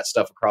get that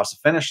stuff across the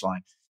finish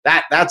line.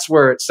 That's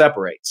where it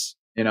separates,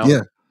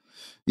 Yeah.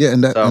 Yeah.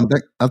 And So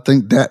I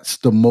think that's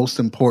the most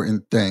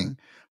important thing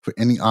for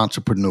any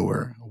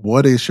entrepreneur.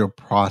 What is your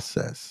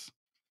process?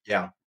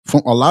 yeah.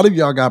 A lot of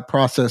y'all got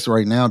process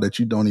right now that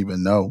you don't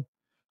even know.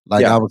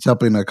 Like Yeah. I was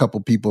helping a couple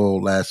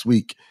people last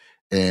week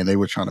and they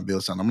were trying to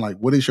build something. I'm like,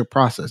 what is your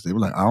process? They were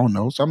like, I don't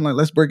know. So I'm like,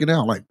 let's break it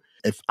down. Like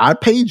if I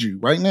paid you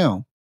right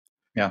now,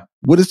 Yeah.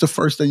 what is the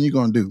first thing you're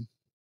going to do?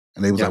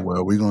 And they was Yeah. like,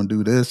 well, we're going to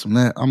do this and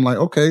that. I'm like,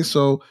 okay,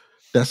 so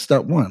that's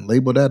step 1.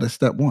 Label that as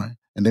step 1.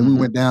 And then we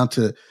went down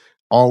to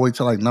all the way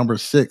to like number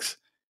 6.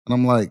 And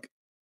I'm like,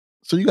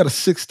 so you got a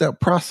 6-step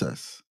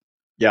process.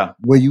 Yeah.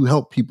 Where you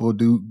help people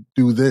do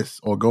this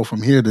or go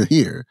from here to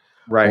here.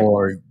 Right.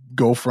 Or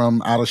go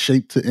from out of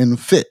shape to in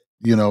fit,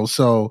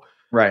 So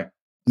Right.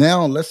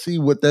 now let's see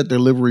what that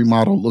delivery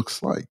model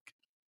looks like.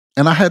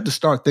 And I had to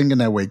start thinking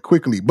that way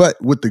quickly,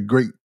 but with the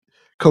great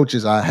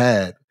coaches I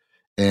had.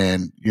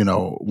 And,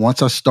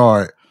 once I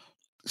start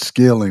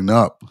scaling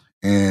up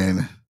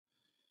and,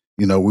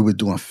 we were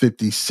doing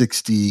 50,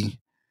 60,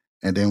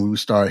 and then we would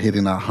start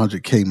hitting our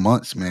 100K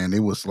months, man, it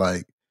was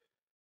like,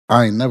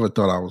 I ain't never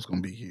thought I was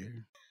going to be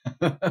here.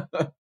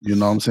 You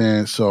know what I'm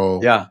saying?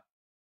 So Yeah.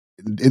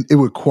 it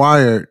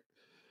required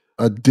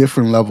a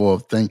different level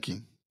of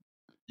thinking.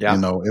 Yeah.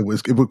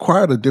 It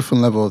required a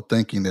different level of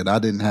thinking that I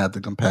didn't have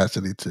the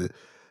capacity to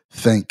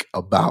think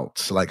about.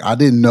 So, like I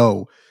didn't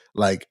know,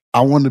 like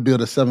I wanted to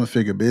build a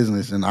 7-figure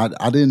business and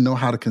I didn't know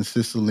how to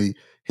consistently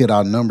hit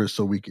our numbers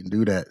so we can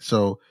do that.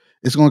 So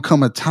it's going to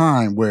come a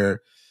time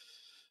where,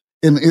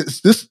 and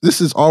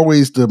this is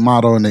always the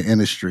motto in the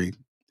industry.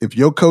 If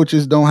your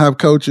coaches don't have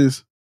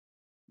coaches,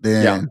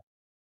 then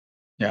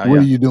what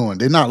are you doing?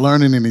 They're not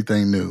learning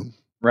anything new.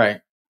 Right.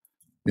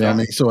 You know what I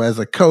mean? So as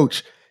a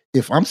coach,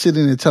 if I'm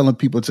sitting and telling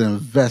people to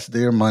invest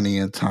their money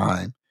and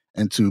time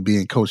into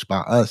being coached by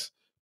us,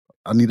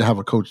 I need to have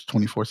a coach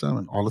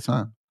 24/7 all the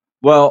time.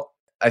 Well,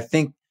 I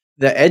think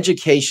the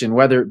education,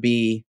 whether it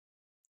be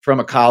from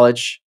a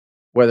college,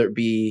 whether it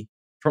be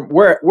from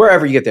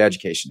wherever you get the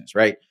education is,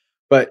 right?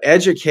 But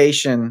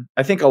education,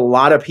 I think a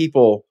lot of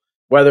people,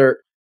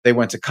 whether they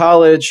went to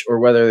college or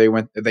whether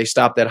they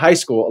stopped at high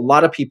school, a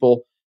lot of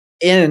people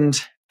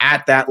end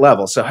at that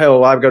level. So, hey,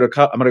 well, I'm going to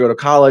go to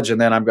college, and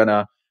then I'm going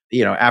to,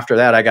 after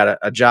that, I got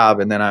a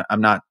job, and then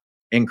I'm not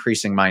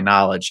increasing my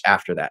knowledge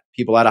after that.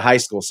 People out of high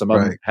school, some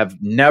of them have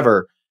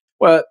never.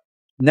 Well,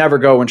 never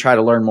go and try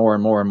to learn more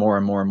and more and more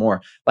and more and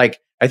more. Like,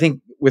 I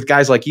think with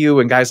guys like you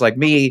and guys like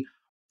me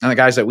and the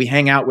guys that we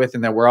hang out with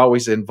and that we're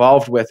always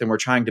involved with and we're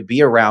trying to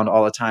be around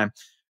all the time,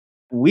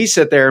 we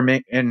sit there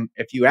and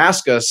if you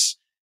ask us,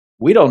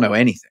 we don't know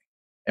anything.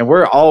 And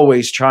we're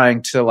always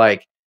trying to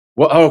like,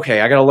 well,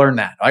 okay, I got to learn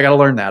that. I got to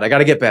learn that. I got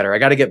to get better. I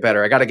got to get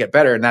better. I got to get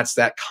better. And that's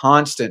that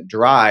constant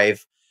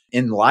drive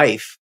in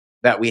life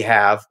that we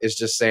have, is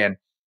just saying,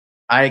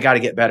 I got to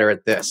get better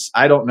at this.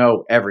 I don't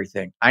know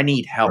everything. I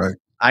need help. Right.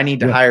 I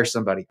need to hire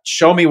somebody.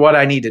 Show me what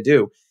I need to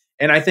do.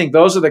 And I think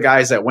those are the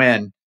guys that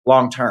win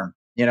long term.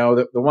 You know,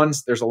 the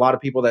ones, there's a lot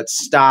of people that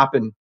stop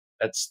and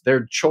that's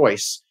their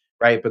choice,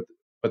 right?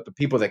 But the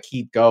people that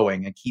keep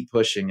going and keep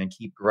pushing and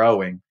keep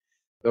growing,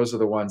 those are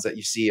the ones that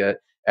you see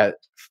at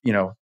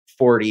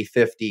 40,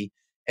 50,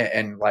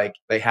 and like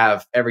they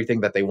have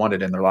everything that they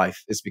wanted in their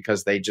life, is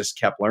because they just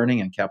kept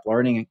learning and kept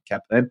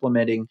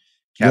implementing,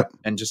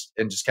 and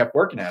just kept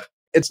working at it.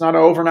 It's not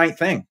an overnight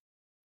thing.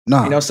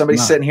 No,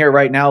 somebody's sitting here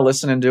right now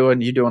listening,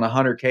 doing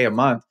 $100K a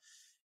month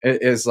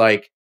is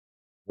like,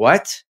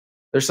 what?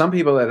 There's some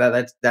people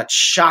that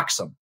shocks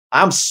them.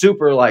 I'm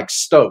super like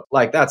stoked.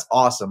 Like, that's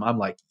awesome. I'm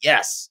like,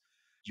 yes,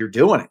 you're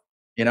doing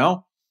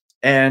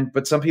it,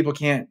 but some people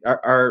can't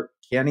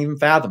even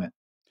fathom it.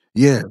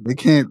 Yeah, they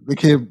can't,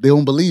 they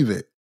don't believe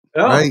it.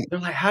 No, right? They're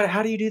like,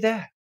 how do you do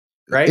that?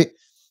 Right.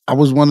 I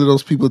was one of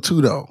those people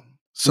too, though.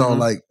 So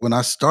like when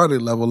I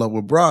started Level Up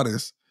with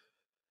Broadus,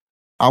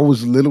 I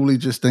was literally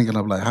just thinking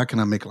of like, how can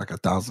I make like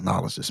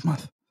 $1,000 this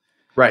month?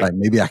 Right. Like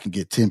maybe I can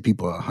get 10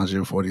 people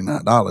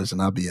 $149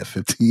 and I'll be at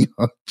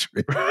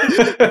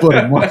 $1,500 for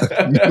the month.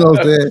 You know what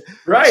I'm saying?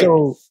 Right.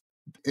 So,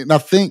 and I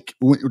think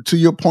to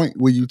your point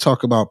where you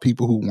talk about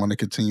people who want to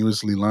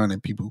continuously learn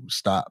and people who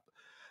stop,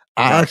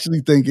 I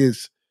actually think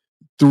it's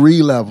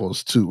 3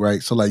 levels too,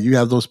 right? So like you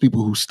have those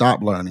people who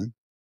stop learning.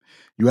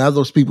 You have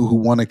those people who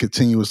want to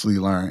continuously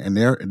learn, and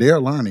they're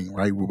learning,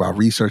 right, by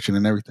researching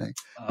and everything.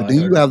 But then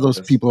you have those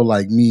people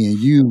like me and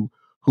you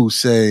who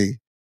say,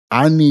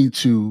 I need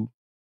to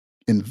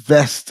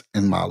invest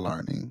in my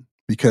learning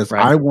because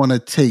I want to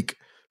take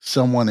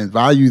someone and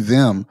value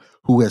them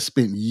who has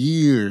spent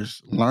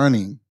years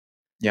learning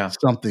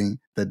something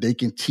that they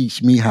can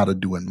teach me how to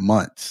do in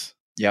months.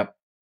 Yep.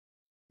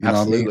 You know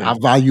what I mean? I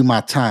value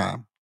my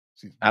time.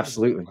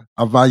 Absolutely.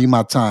 I value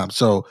my time.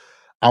 So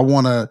I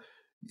want to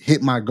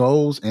hit my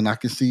goals, and I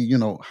can see,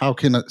 how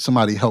can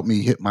somebody help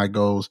me hit my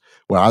goals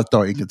where I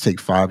thought it could take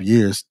 5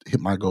 years to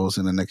hit my goals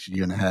in the next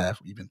year and a half,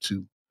 even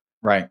 2.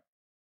 Right.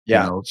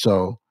 Yeah.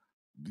 So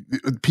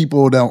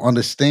people don't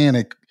understand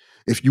it.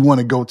 If you want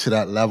to go to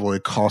that level,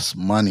 it costs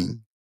money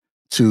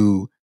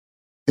to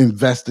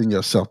invest in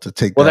yourself to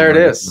take. Well, there it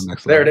is.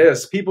 There it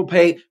is. People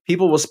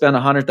will spend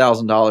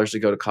 $100,000 to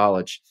go to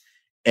college,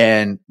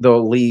 and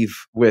they'll leave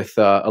with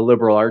a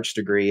liberal arts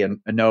degree and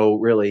no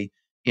really.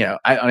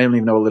 I don't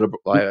even know what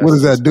what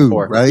does that do,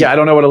 right? Yeah, I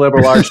don't know what a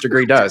liberal arts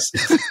degree does.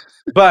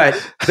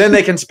 But then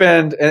they can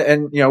spend,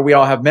 and we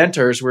all have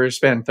mentors. We're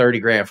spending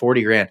 $30,000,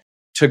 $40,000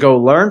 to go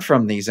learn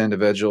from these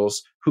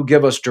individuals who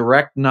give us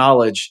direct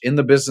knowledge in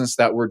the business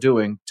that we're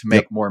doing to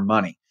make more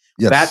money.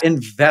 Yes. That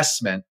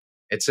investment,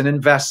 it's an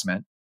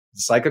investment.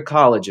 It's like a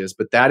college is,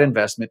 but that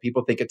investment,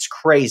 people think it's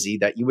crazy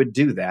that you would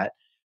do that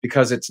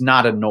because it's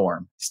not a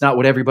norm. It's not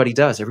what everybody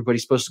does.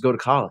 Everybody's supposed to go to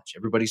college.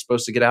 Everybody's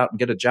supposed to get out and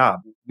get a job.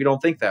 We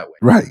don't think that way.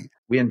 Right.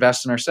 We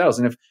invest in ourselves.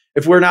 And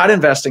if we're not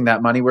investing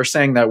that money, we're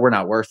saying that we're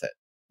not worth it,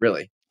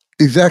 really.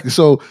 Exactly.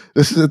 So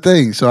this is the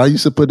thing. So I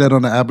used to put that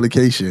on the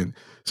application.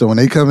 So when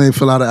they come in,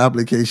 fill out an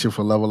application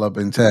for Level Up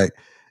in Tech,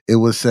 it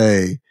would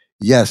say,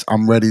 yes,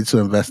 I'm ready to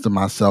invest in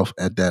myself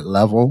at that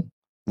level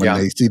when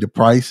they see the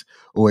price,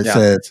 or it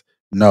says,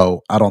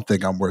 no, I don't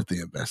think I'm worth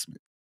the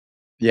investment.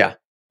 Yeah.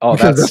 Oh,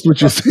 that's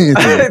what you're saying.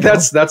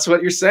 That's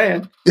what you're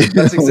saying.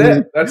 That's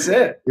it. That's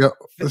it. Yeah.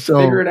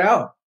 So figure it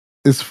out.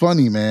 It's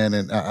funny, man.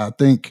 And I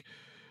think,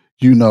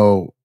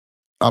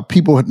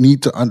 people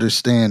need to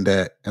understand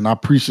that, and I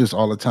preach this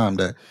all the time,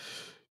 that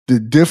the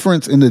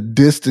difference in the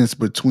distance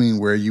between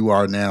where you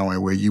are now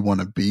and where you want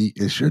to be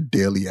is your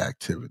daily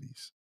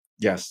activities.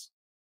 Yes.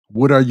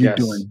 What are you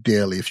doing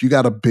daily? If you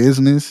got a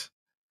business,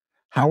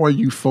 how are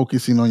you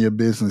focusing on your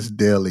business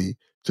daily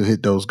to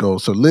hit those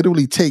goals? So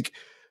literally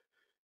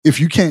if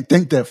you can't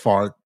think that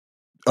far,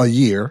 a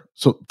year,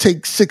 so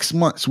take 6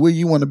 months. Where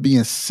you want to be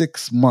in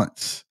 6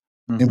 months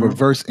and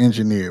reverse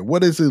engineer.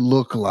 What does it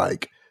look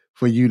like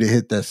for you to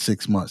hit that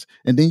 6 months?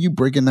 And then you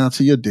break it down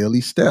to your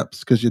daily steps,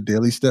 because your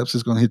daily steps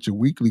is going to hit your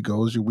weekly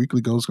goals. Your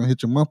weekly goals is going to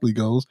hit your monthly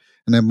goals.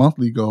 And that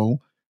monthly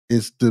goal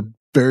is the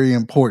very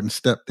important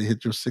step to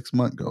hit your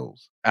 6-month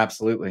goals.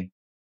 Absolutely.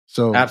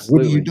 So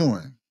what are you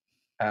doing?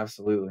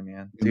 Absolutely,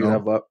 man. Dude,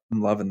 I'm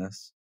loving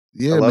this.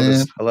 Yeah,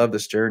 I love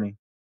this journey.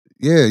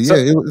 Yeah,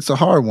 it's a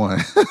hard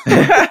one.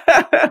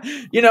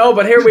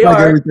 But here we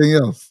are. Everything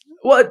else.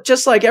 Well,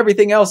 just like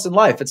everything else in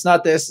life, it's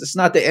not the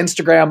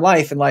Instagram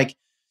life. And like,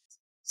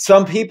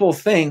 some people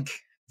think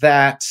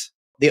that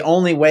the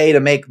only way to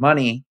make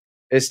money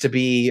is to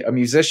be a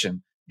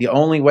musician. The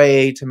only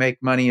way to make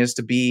money is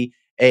to be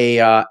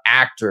a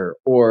actor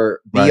or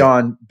be Right.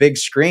 on big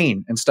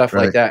screen and stuff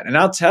like Right. that. And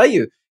I'll tell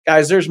you,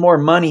 guys, there's more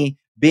money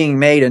being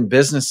made in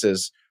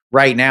businesses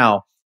right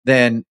now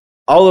than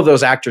all of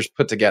those actors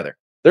put together.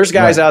 There's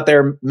guys Right. out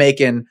there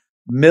making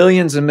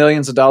millions and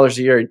millions of dollars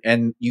a year,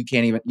 and you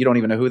don't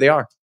even know who they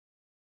are.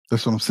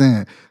 That's what I'm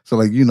saying. So,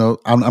 like,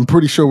 I'm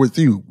pretty sure with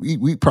you,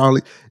 we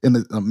probably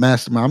in a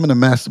mastermind. I'm in a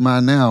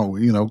mastermind now,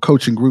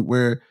 coaching group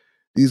where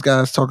these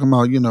guys talking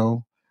about,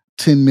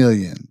 10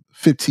 million,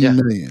 15 Yeah.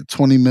 million,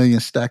 20 million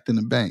stacked in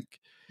the bank.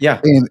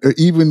 Yeah. And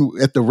even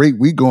at the rate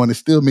we going, it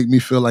still make me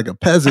feel like a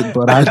peasant,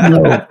 but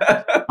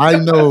I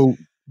know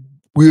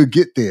we'll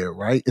get there,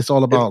 right? It's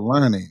all about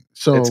learning.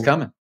 It's So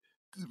coming.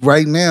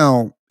 right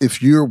now,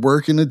 if you're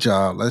working a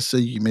job, let's say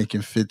you're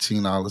making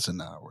 $15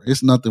 an hour,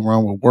 it's nothing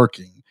wrong with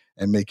working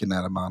and making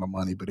that amount of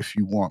money. But if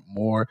you want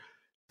more,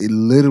 it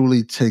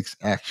literally takes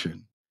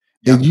action.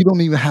 Yeah. And you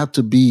don't even have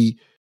to be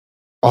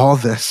all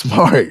that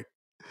smart.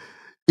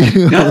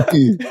 You know what I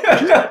mean?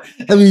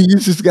 I mean, you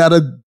just got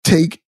to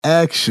take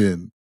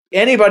action.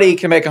 Anybody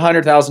can make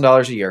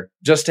 $100,000 a year.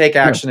 Just take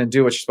action and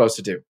do what you're supposed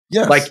to do.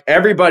 Yes. Like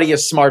everybody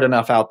is smart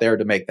enough out there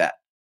to make that,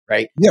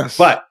 right? Yes.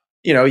 But,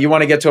 you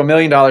want to get to $1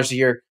 million a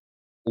year,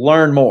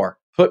 learn more,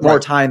 put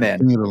more time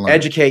in,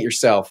 educate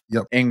yourself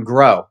and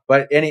grow.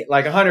 But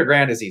like 100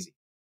 grand is easy.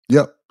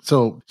 Yep.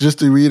 So just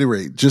to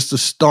reiterate, just to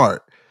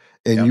start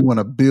and you want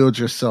to build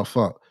yourself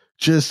up,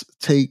 just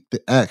take the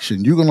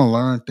action. You're going to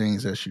learn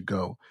things as you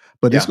go,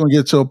 but it's going to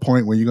get to a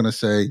point where you're going to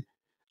say,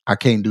 I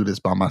can't do this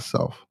by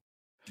myself.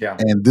 Yeah.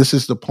 And this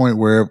is the point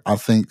where I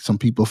think some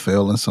people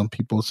fail and some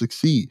people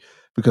succeed,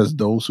 because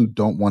those who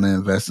don't want to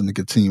invest in the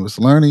continuous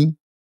learning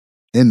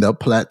end up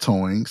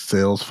plateauing,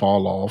 sales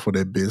fall off or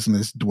their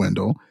business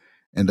dwindle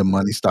and the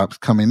money stops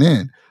coming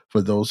in.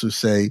 For those who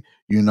say,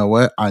 you know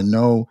what, I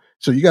know.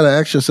 So you got to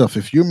ask yourself,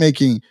 if you're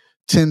making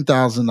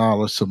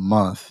 $10,000 a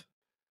month,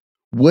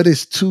 what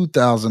is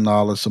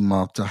 $2,000 a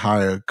month to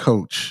hire a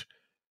coach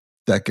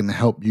that can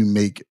help you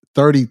make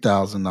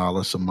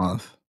 $30,000 a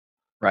month,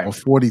 right, or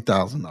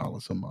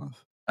 $40,000 a month?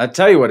 I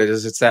tell you what it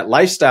is. It's that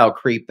lifestyle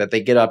creep that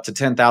they get up to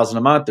 10,000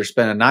 a month. They're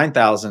spending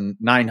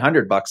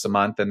 $9,900 a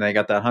month, and they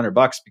got that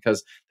 $100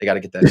 because they got to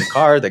get that new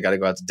car. They got to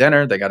go out to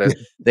dinner. They got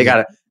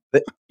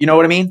to, you know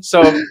what I mean?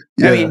 So,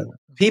 I mean,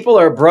 people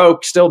are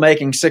broke still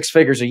making six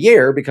figures a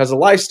year because of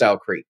lifestyle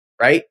creep,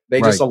 right?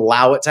 They just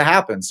allow it to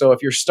happen. So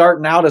if you're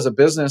starting out as a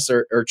business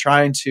or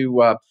trying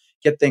to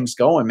get things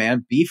going,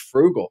 man, be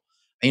frugal.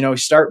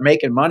 Start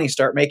making money,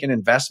 start making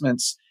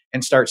investments,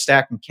 and start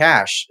stacking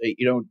cash.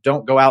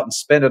 Don't go out and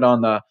spend it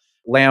on the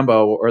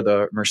Lambo or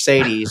the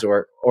Mercedes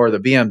or the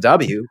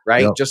BMW,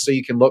 right? Yep. Just so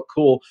you can look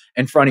cool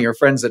in front of your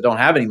friends that don't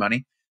have any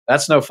money.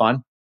 That's no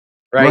fun,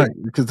 right?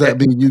 Because that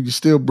means you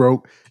still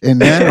broke. And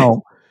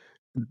now,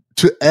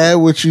 to add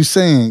what you're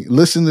saying,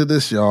 listen to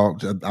this, y'all.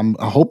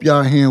 I hope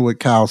y'all hearing what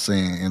Kyle's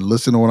saying, and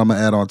listen to what I'm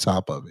going to add on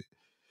top of it.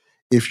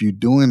 If you're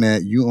doing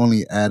that, you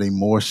only adding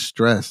more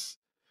stress,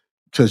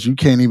 because you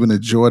can't even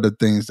enjoy the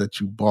things that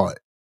you bought.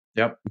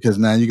 Yep. Because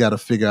now you got to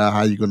figure out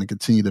how you're going to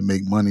continue to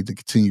make money to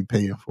continue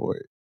paying for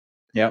it.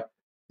 Yep.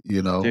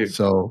 Dude.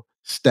 So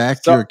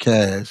stack your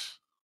cash.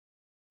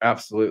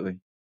 Absolutely.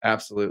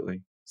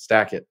 Absolutely.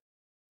 Stack it.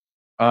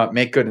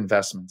 Make good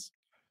investments.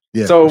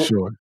 Yeah, so for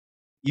sure.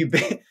 You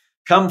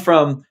come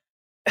from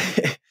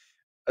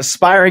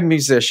aspiring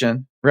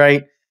musician,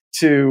 right,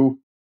 to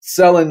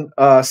selling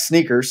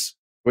sneakers,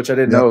 which I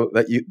didn't know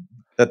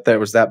that there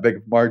was that big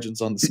margins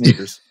on the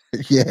sneakers.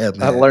 Yeah,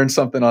 man. I learned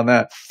something on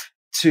that.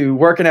 To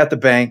working at the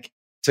bank,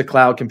 to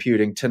cloud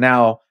computing, to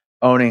now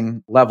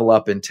owning Level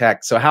Up in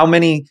tech. So how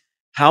many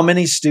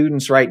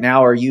students right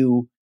now are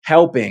you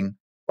helping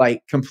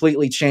like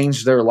completely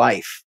change their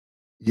life?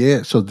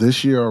 Yeah. So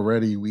this year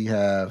already we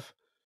have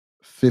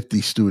 50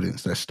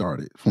 students that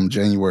started from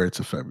January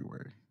to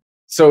February.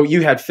 So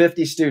you had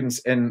 50 students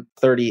in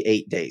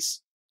 38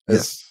 days.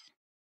 Yes.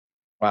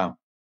 Wow.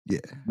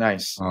 Yeah.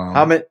 Nice.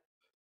 How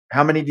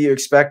many do you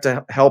expect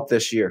to help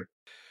this year?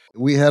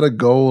 We had a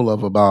goal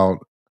of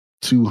about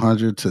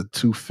 200 to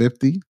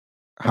 250. Okay.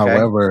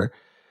 However,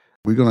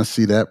 we're going to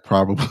see that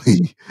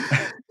probably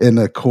in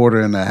a quarter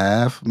and a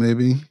half,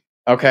 maybe.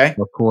 Okay.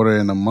 A quarter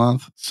in a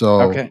month.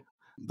 So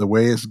the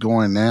way it's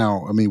going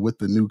now, I mean, with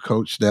the new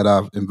coach that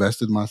I've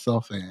invested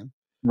myself in,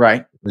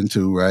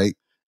 into,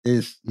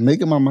 is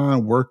making my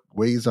mind work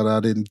ways that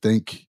I didn't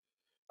think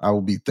I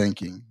would be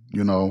thinking,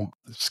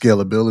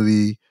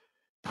 scalability,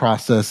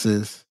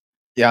 processes,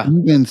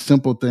 even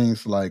simple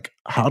things like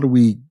how do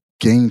we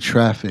gain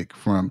traffic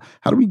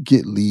how do we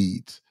get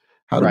leads?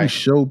 How do we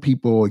show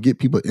people or get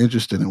people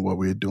interested in what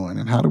we're doing?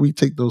 And how do we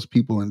take those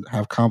people and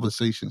have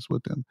conversations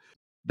with them?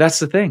 That's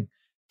the thing.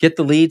 Get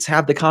the leads,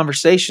 have the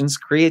conversations,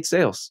 create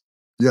sales.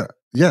 Yeah.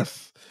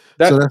 Yes.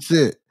 So that's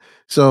it.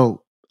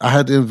 So I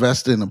had to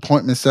invest in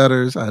appointment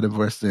setters. I had to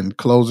invest in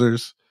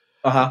closers,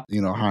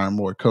 hiring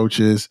more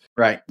coaches,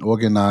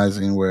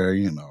 organizing where,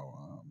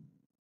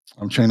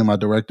 I'm training my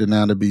director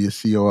now to be a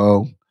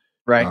COO,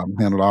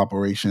 handle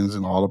operations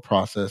and all the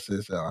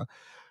processes,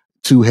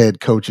 2 head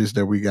coaches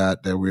that we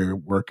got that we're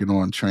working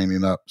on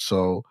training up.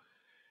 So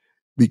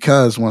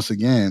because once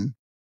again,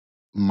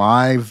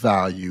 my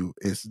value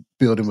is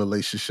building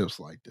relationships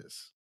like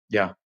this.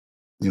 Yeah.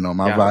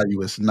 My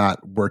value is not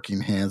working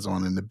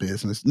hands-on in the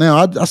business.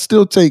 Now, I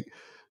still take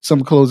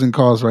some closing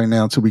calls right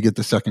now until we get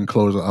the second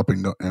closer up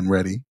and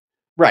ready.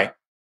 Right.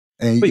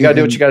 And but you got to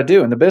do what you got to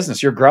do in the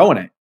business. You're growing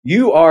it.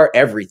 You are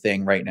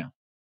everything right now.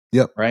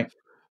 Yep. Right.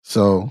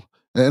 So,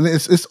 and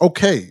it's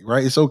okay,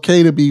 right? It's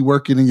okay to be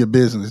working in your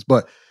business,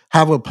 but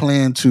have a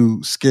plan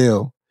to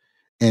scale,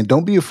 and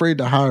don't be afraid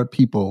to hire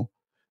people.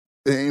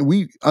 And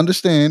we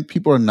understand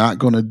people are not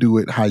going to do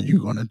it how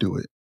you're going to do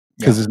it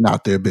because it's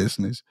not their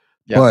business.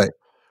 But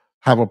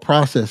have a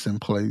process in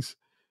place.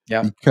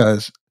 Yeah.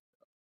 Because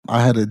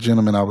I had a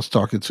gentleman I was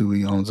talking to.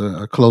 He owns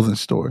a clothing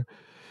store.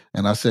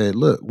 And I said,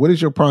 look, what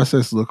does your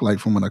process look like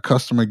from when a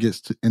customer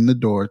gets in the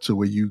door to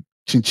where you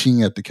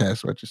ching at the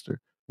cash register?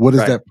 What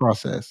is that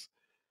process?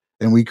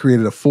 And we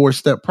created a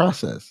 4-step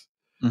process.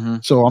 Mm-hmm.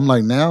 So I'm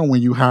like, now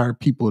when you hire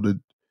people to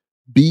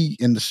be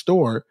in the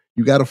store,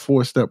 you got a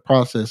 4-step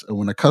process. And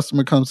when a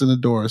customer comes in the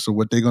door, so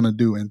what they're going to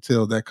do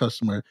until that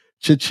customer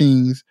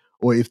cha-chings,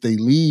 or if they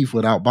leave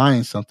without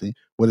buying something,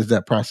 what does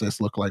that process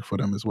look like for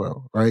them as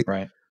well? Right.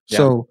 Right.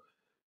 So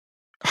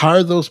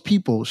hire those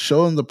people,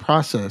 show them the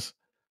process,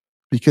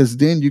 because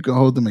then you can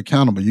hold them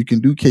accountable. You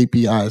can do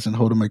KPIs and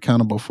hold them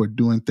accountable for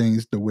doing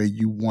things the way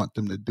you want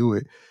them to do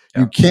it.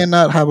 You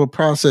cannot have a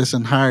process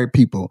and hire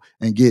people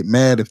and get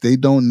mad if they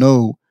don't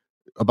know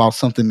about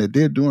something that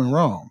they're doing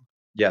wrong.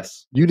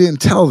 Yes. You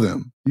didn't tell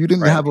them. You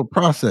didn't have a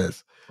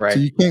process. Right. So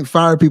you can't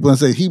fire people and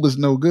say he was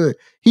no good.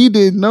 He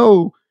didn't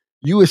know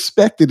you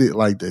expected it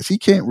like this. He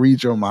can't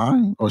read your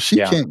mind, or she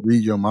can't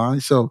read your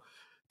mind. So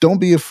don't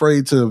be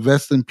afraid to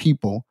invest in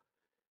people.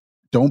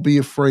 Don't be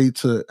afraid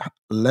to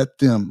let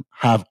them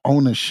have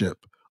ownership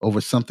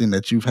over something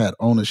that you've had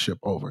ownership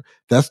over.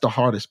 That's the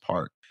hardest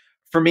part.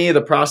 For me,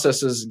 the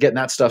process is getting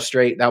that stuff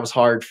straight. That was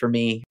hard for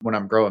me when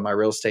I'm growing my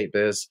real estate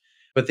biz.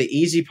 But the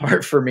easy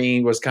part for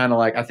me was kind of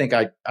like, I think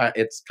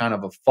it's kind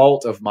of a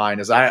fault of mine,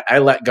 is I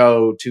let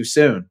go too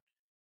soon,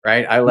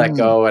 right? I let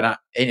go, and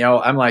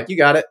I'm like, you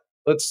got it.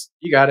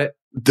 You got it.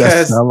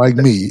 That's not like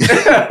me.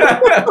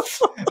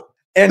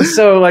 And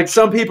so like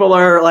some people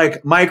are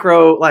like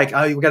micro, like,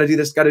 oh, you got to do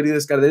this, got to do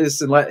this, got to do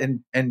this,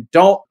 and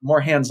don't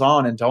more hands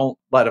on and don't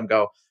let them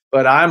go.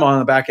 But I'm on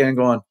the back end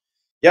going,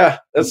 yeah,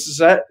 this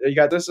is it. You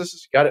got this, you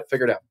got it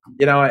figured out,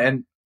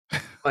 and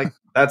like,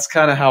 that's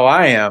kind of how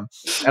I am.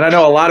 And I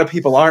know a lot of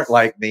people aren't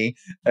like me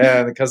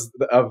because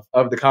of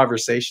the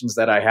conversations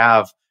that I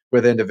have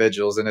with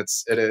individuals. And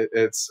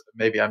it's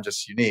maybe I'm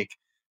just unique.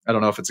 I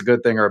don't know if it's a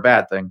good thing or a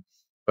bad thing,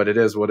 but it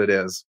is what it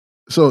is.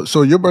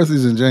 So your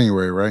birthday's in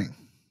January, right?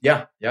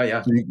 Yeah.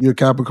 So you're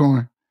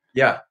Capricorn?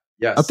 Yeah.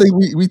 Yes. I think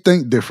we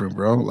think different,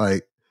 bro.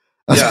 Like,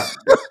 yeah.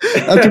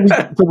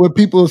 So when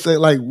people say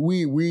like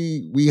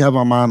we have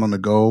our mind on the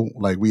goal,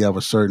 like we have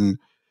a certain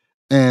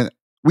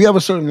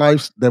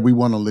life that we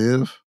want to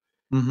live,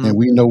 and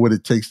we know what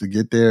it takes to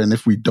get there. And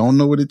if we don't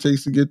know what it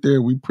takes to get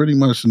there, we pretty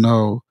much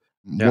know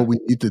what we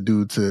need to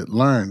do to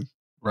learn,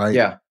 right?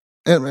 Yeah.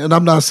 And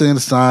I'm not saying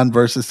sign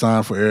versus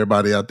sign for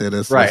everybody out there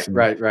that's listening.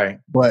 Right.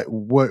 But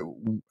what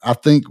I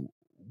think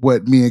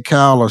what me and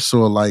Kyle are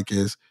sort of like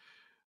is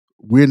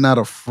we're not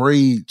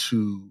afraid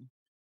to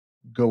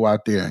go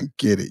out there and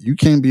get it. You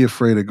can't be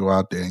afraid to go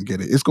out there and get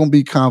it. It's going to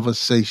be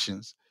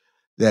conversations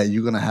that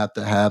you're going to have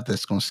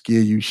that's going to scare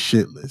you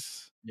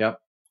shitless. Yep.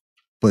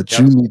 But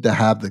you need to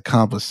have the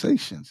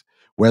conversations,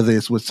 whether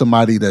it's with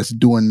somebody that's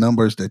doing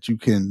numbers that you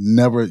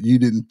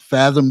didn't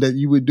fathom that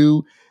you would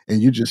do,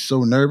 and you're just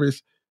so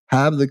nervous.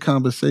 Have the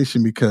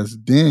conversation, because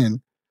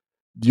then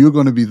you're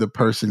going to be the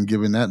person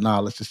giving that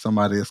knowledge to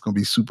somebody that's going to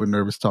be super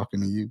nervous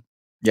talking to you.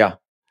 Yeah,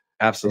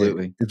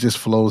 absolutely. It just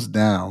flows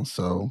down.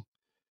 So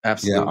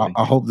absolutely. Yeah,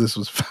 I hope this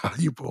was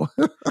valuable.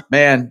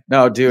 Man,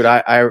 no, dude,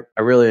 I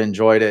really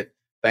enjoyed it.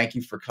 Thank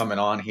you for coming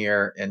on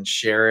here and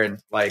sharing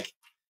like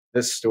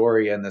this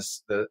story and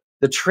the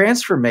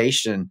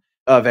transformation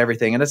of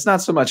everything. And it's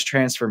not so much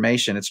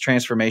transformation, it's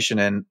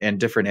transformation in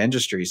different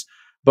industries,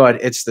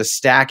 but it's the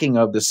stacking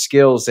of the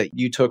skills that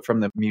you took from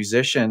the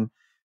musician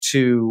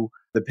to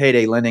the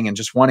payday lending and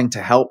just wanting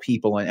to help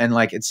people. And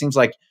like, it seems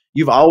like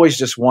you've always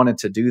just wanted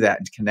to do that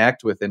and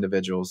connect with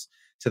individuals,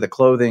 to the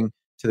clothing,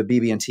 to the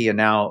BB&T, and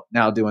now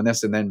doing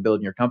this and then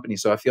building your company.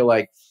 So I feel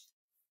like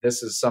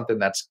this is something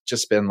that's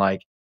just been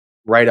like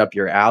right up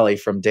your alley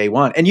from day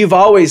one. And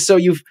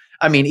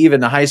even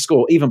the high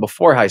school, even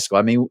before high school,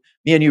 I mean,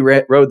 me and you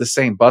rode the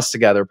same bus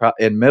together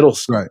in middle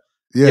school. Right.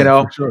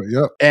 Yeah, for sure.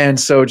 Yep. And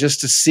so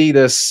just to see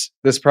this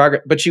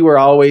progress, but you were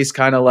always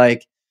kind of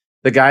like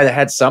the guy that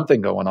had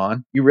something going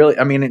on. You really,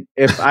 I mean,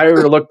 if I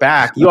were to look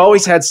back, you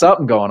always had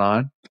something going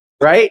on,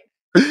 right?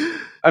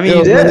 I mean,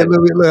 you did. Man,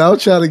 look, I'll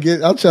try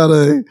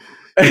to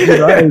I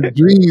had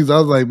dreams. I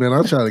was like, man,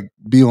 I'll try to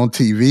be on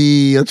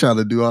TV. I'll try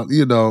to do all,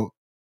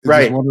 it's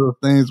right. just one of those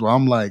things where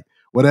I'm like,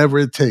 whatever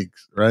it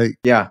takes, right?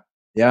 Yeah.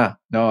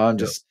 No,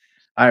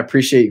 I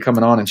appreciate you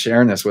coming on and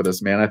sharing this with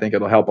us, man. I think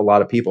it'll help a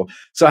lot of people.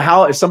 So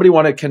if somebody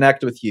want to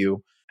connect with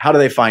you, how do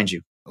they find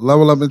you?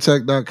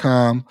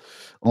 Levelupintech.com.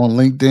 On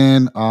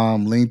LinkedIn,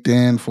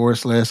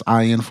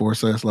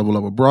 LinkedIn/IN/level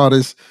up with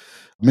Broadus.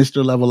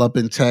 Mr. Level Up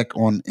in Tech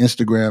on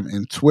Instagram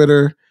and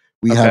Twitter.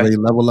 We have a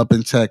Level Up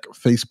in Tech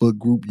Facebook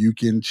group. You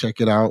can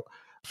check it out.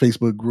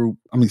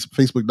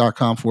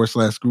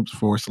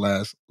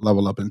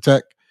 Facebook.com/groups/level up in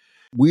tech.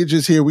 We're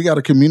just here. We got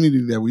a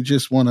community that we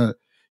just want to,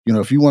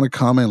 if you want to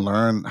come and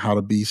learn how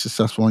to be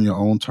successful on your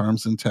own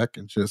terms in tech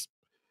and just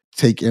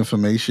take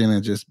information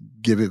and just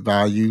give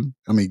value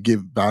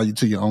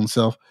to your own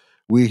self,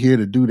 we're here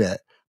to do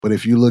that. But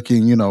if you're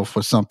looking,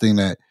 for something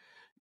that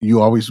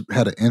you always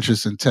had an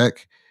interest in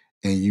tech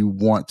and you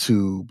want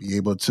to be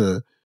able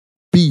to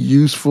be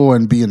useful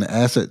and be an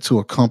asset to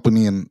a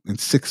company in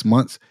 6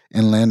 months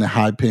and land a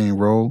high-paying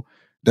role,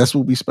 that's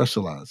what we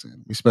specialize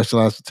in. We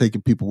specialize in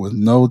taking people with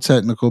no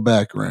technical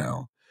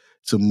background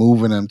to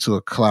moving them to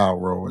a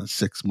cloud role in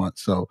 6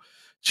 months. So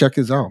check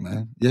us out,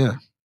 man. Yeah.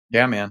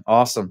 Yeah, man.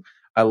 Awesome.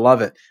 I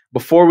love it.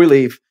 Before we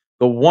leave,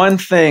 the one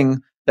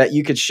thing that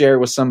you could share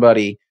with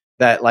somebody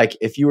that, like,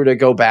 if you were to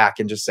go back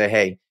and just say,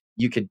 hey,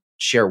 you could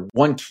share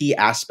one key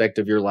aspect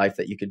of your life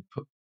that you could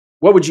put,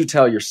 what would you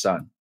tell your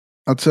son?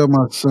 I'll tell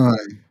my son,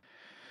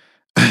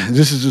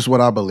 this is just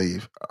what I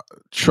believe.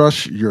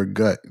 Trust your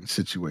gut in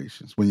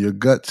situations. When your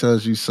gut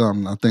tells you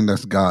something, I think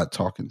that's God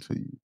talking to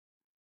you,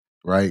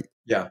 right?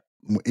 Yeah.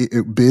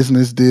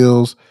 Business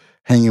deals,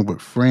 hanging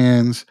with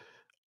friends,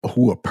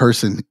 who a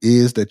person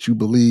is that you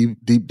believe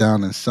deep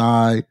down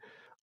inside.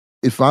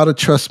 If I'd have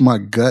trusted my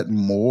gut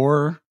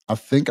more, I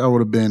think I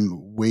would have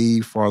been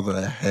way farther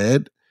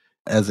ahead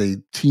as a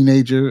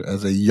teenager,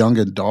 as a young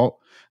adult.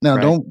 Now,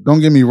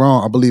 don't get me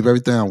wrong. I believe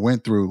everything I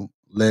went through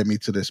led me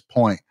to this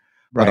point.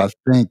 But I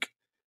think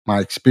my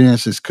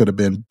experiences could have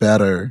been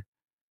better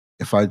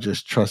if I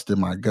just trusted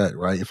my gut,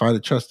 right? If I'd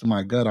have trusted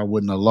my gut, I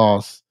wouldn't have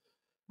lost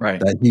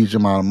that huge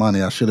amount of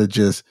money. I should have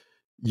just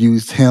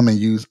used him and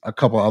used a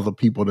couple other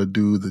people to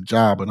do the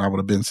job, and I would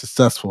have been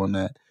successful in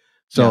that.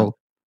 So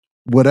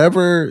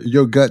whatever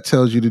your gut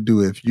tells you to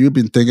do, if you've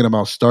been thinking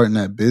about starting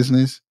that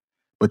business,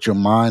 but your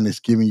mind is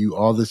giving you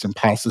all this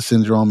imposter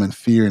syndrome and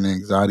fear and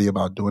anxiety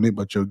about doing it,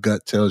 but your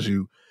gut tells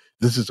you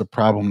this is a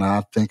problem that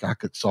I think I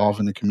could solve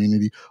in the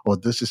community, or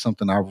this is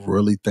something I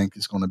really think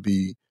is going to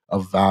be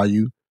of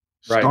value,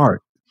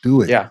 start,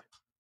 do it. Yeah.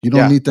 You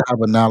don't need to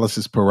have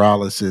analysis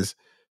paralysis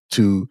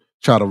to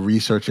try to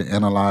research and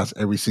analyze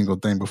every single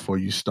thing before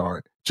you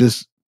start.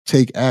 Just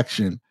take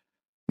action,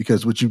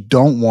 because what you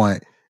don't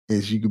want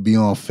is you could be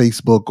on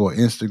Facebook or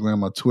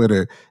Instagram or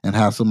Twitter and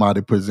have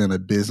somebody present a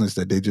business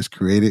that they just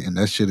created, and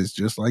that shit is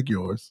just like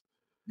yours.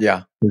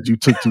 Yeah. Because you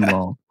took too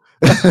long.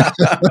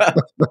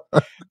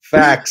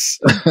 Facts.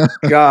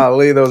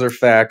 Golly, those are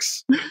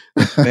facts.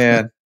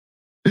 Man.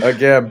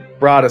 Again,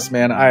 Broadus,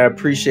 man, I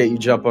appreciate you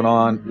jumping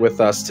on with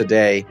us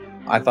today.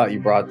 I thought you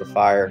brought the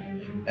fire.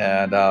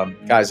 And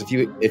guys, if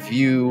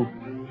you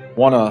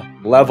want to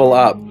level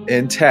up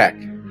in tech,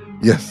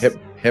 yes,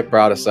 hit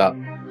Broadus up.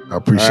 I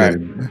appreciate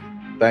it, man.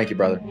 Thank you,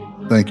 brother.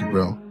 Thank you,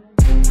 bro.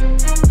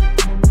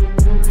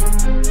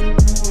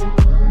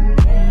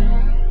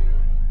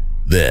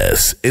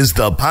 This is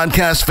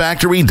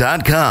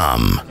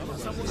thepodcastfactory.com.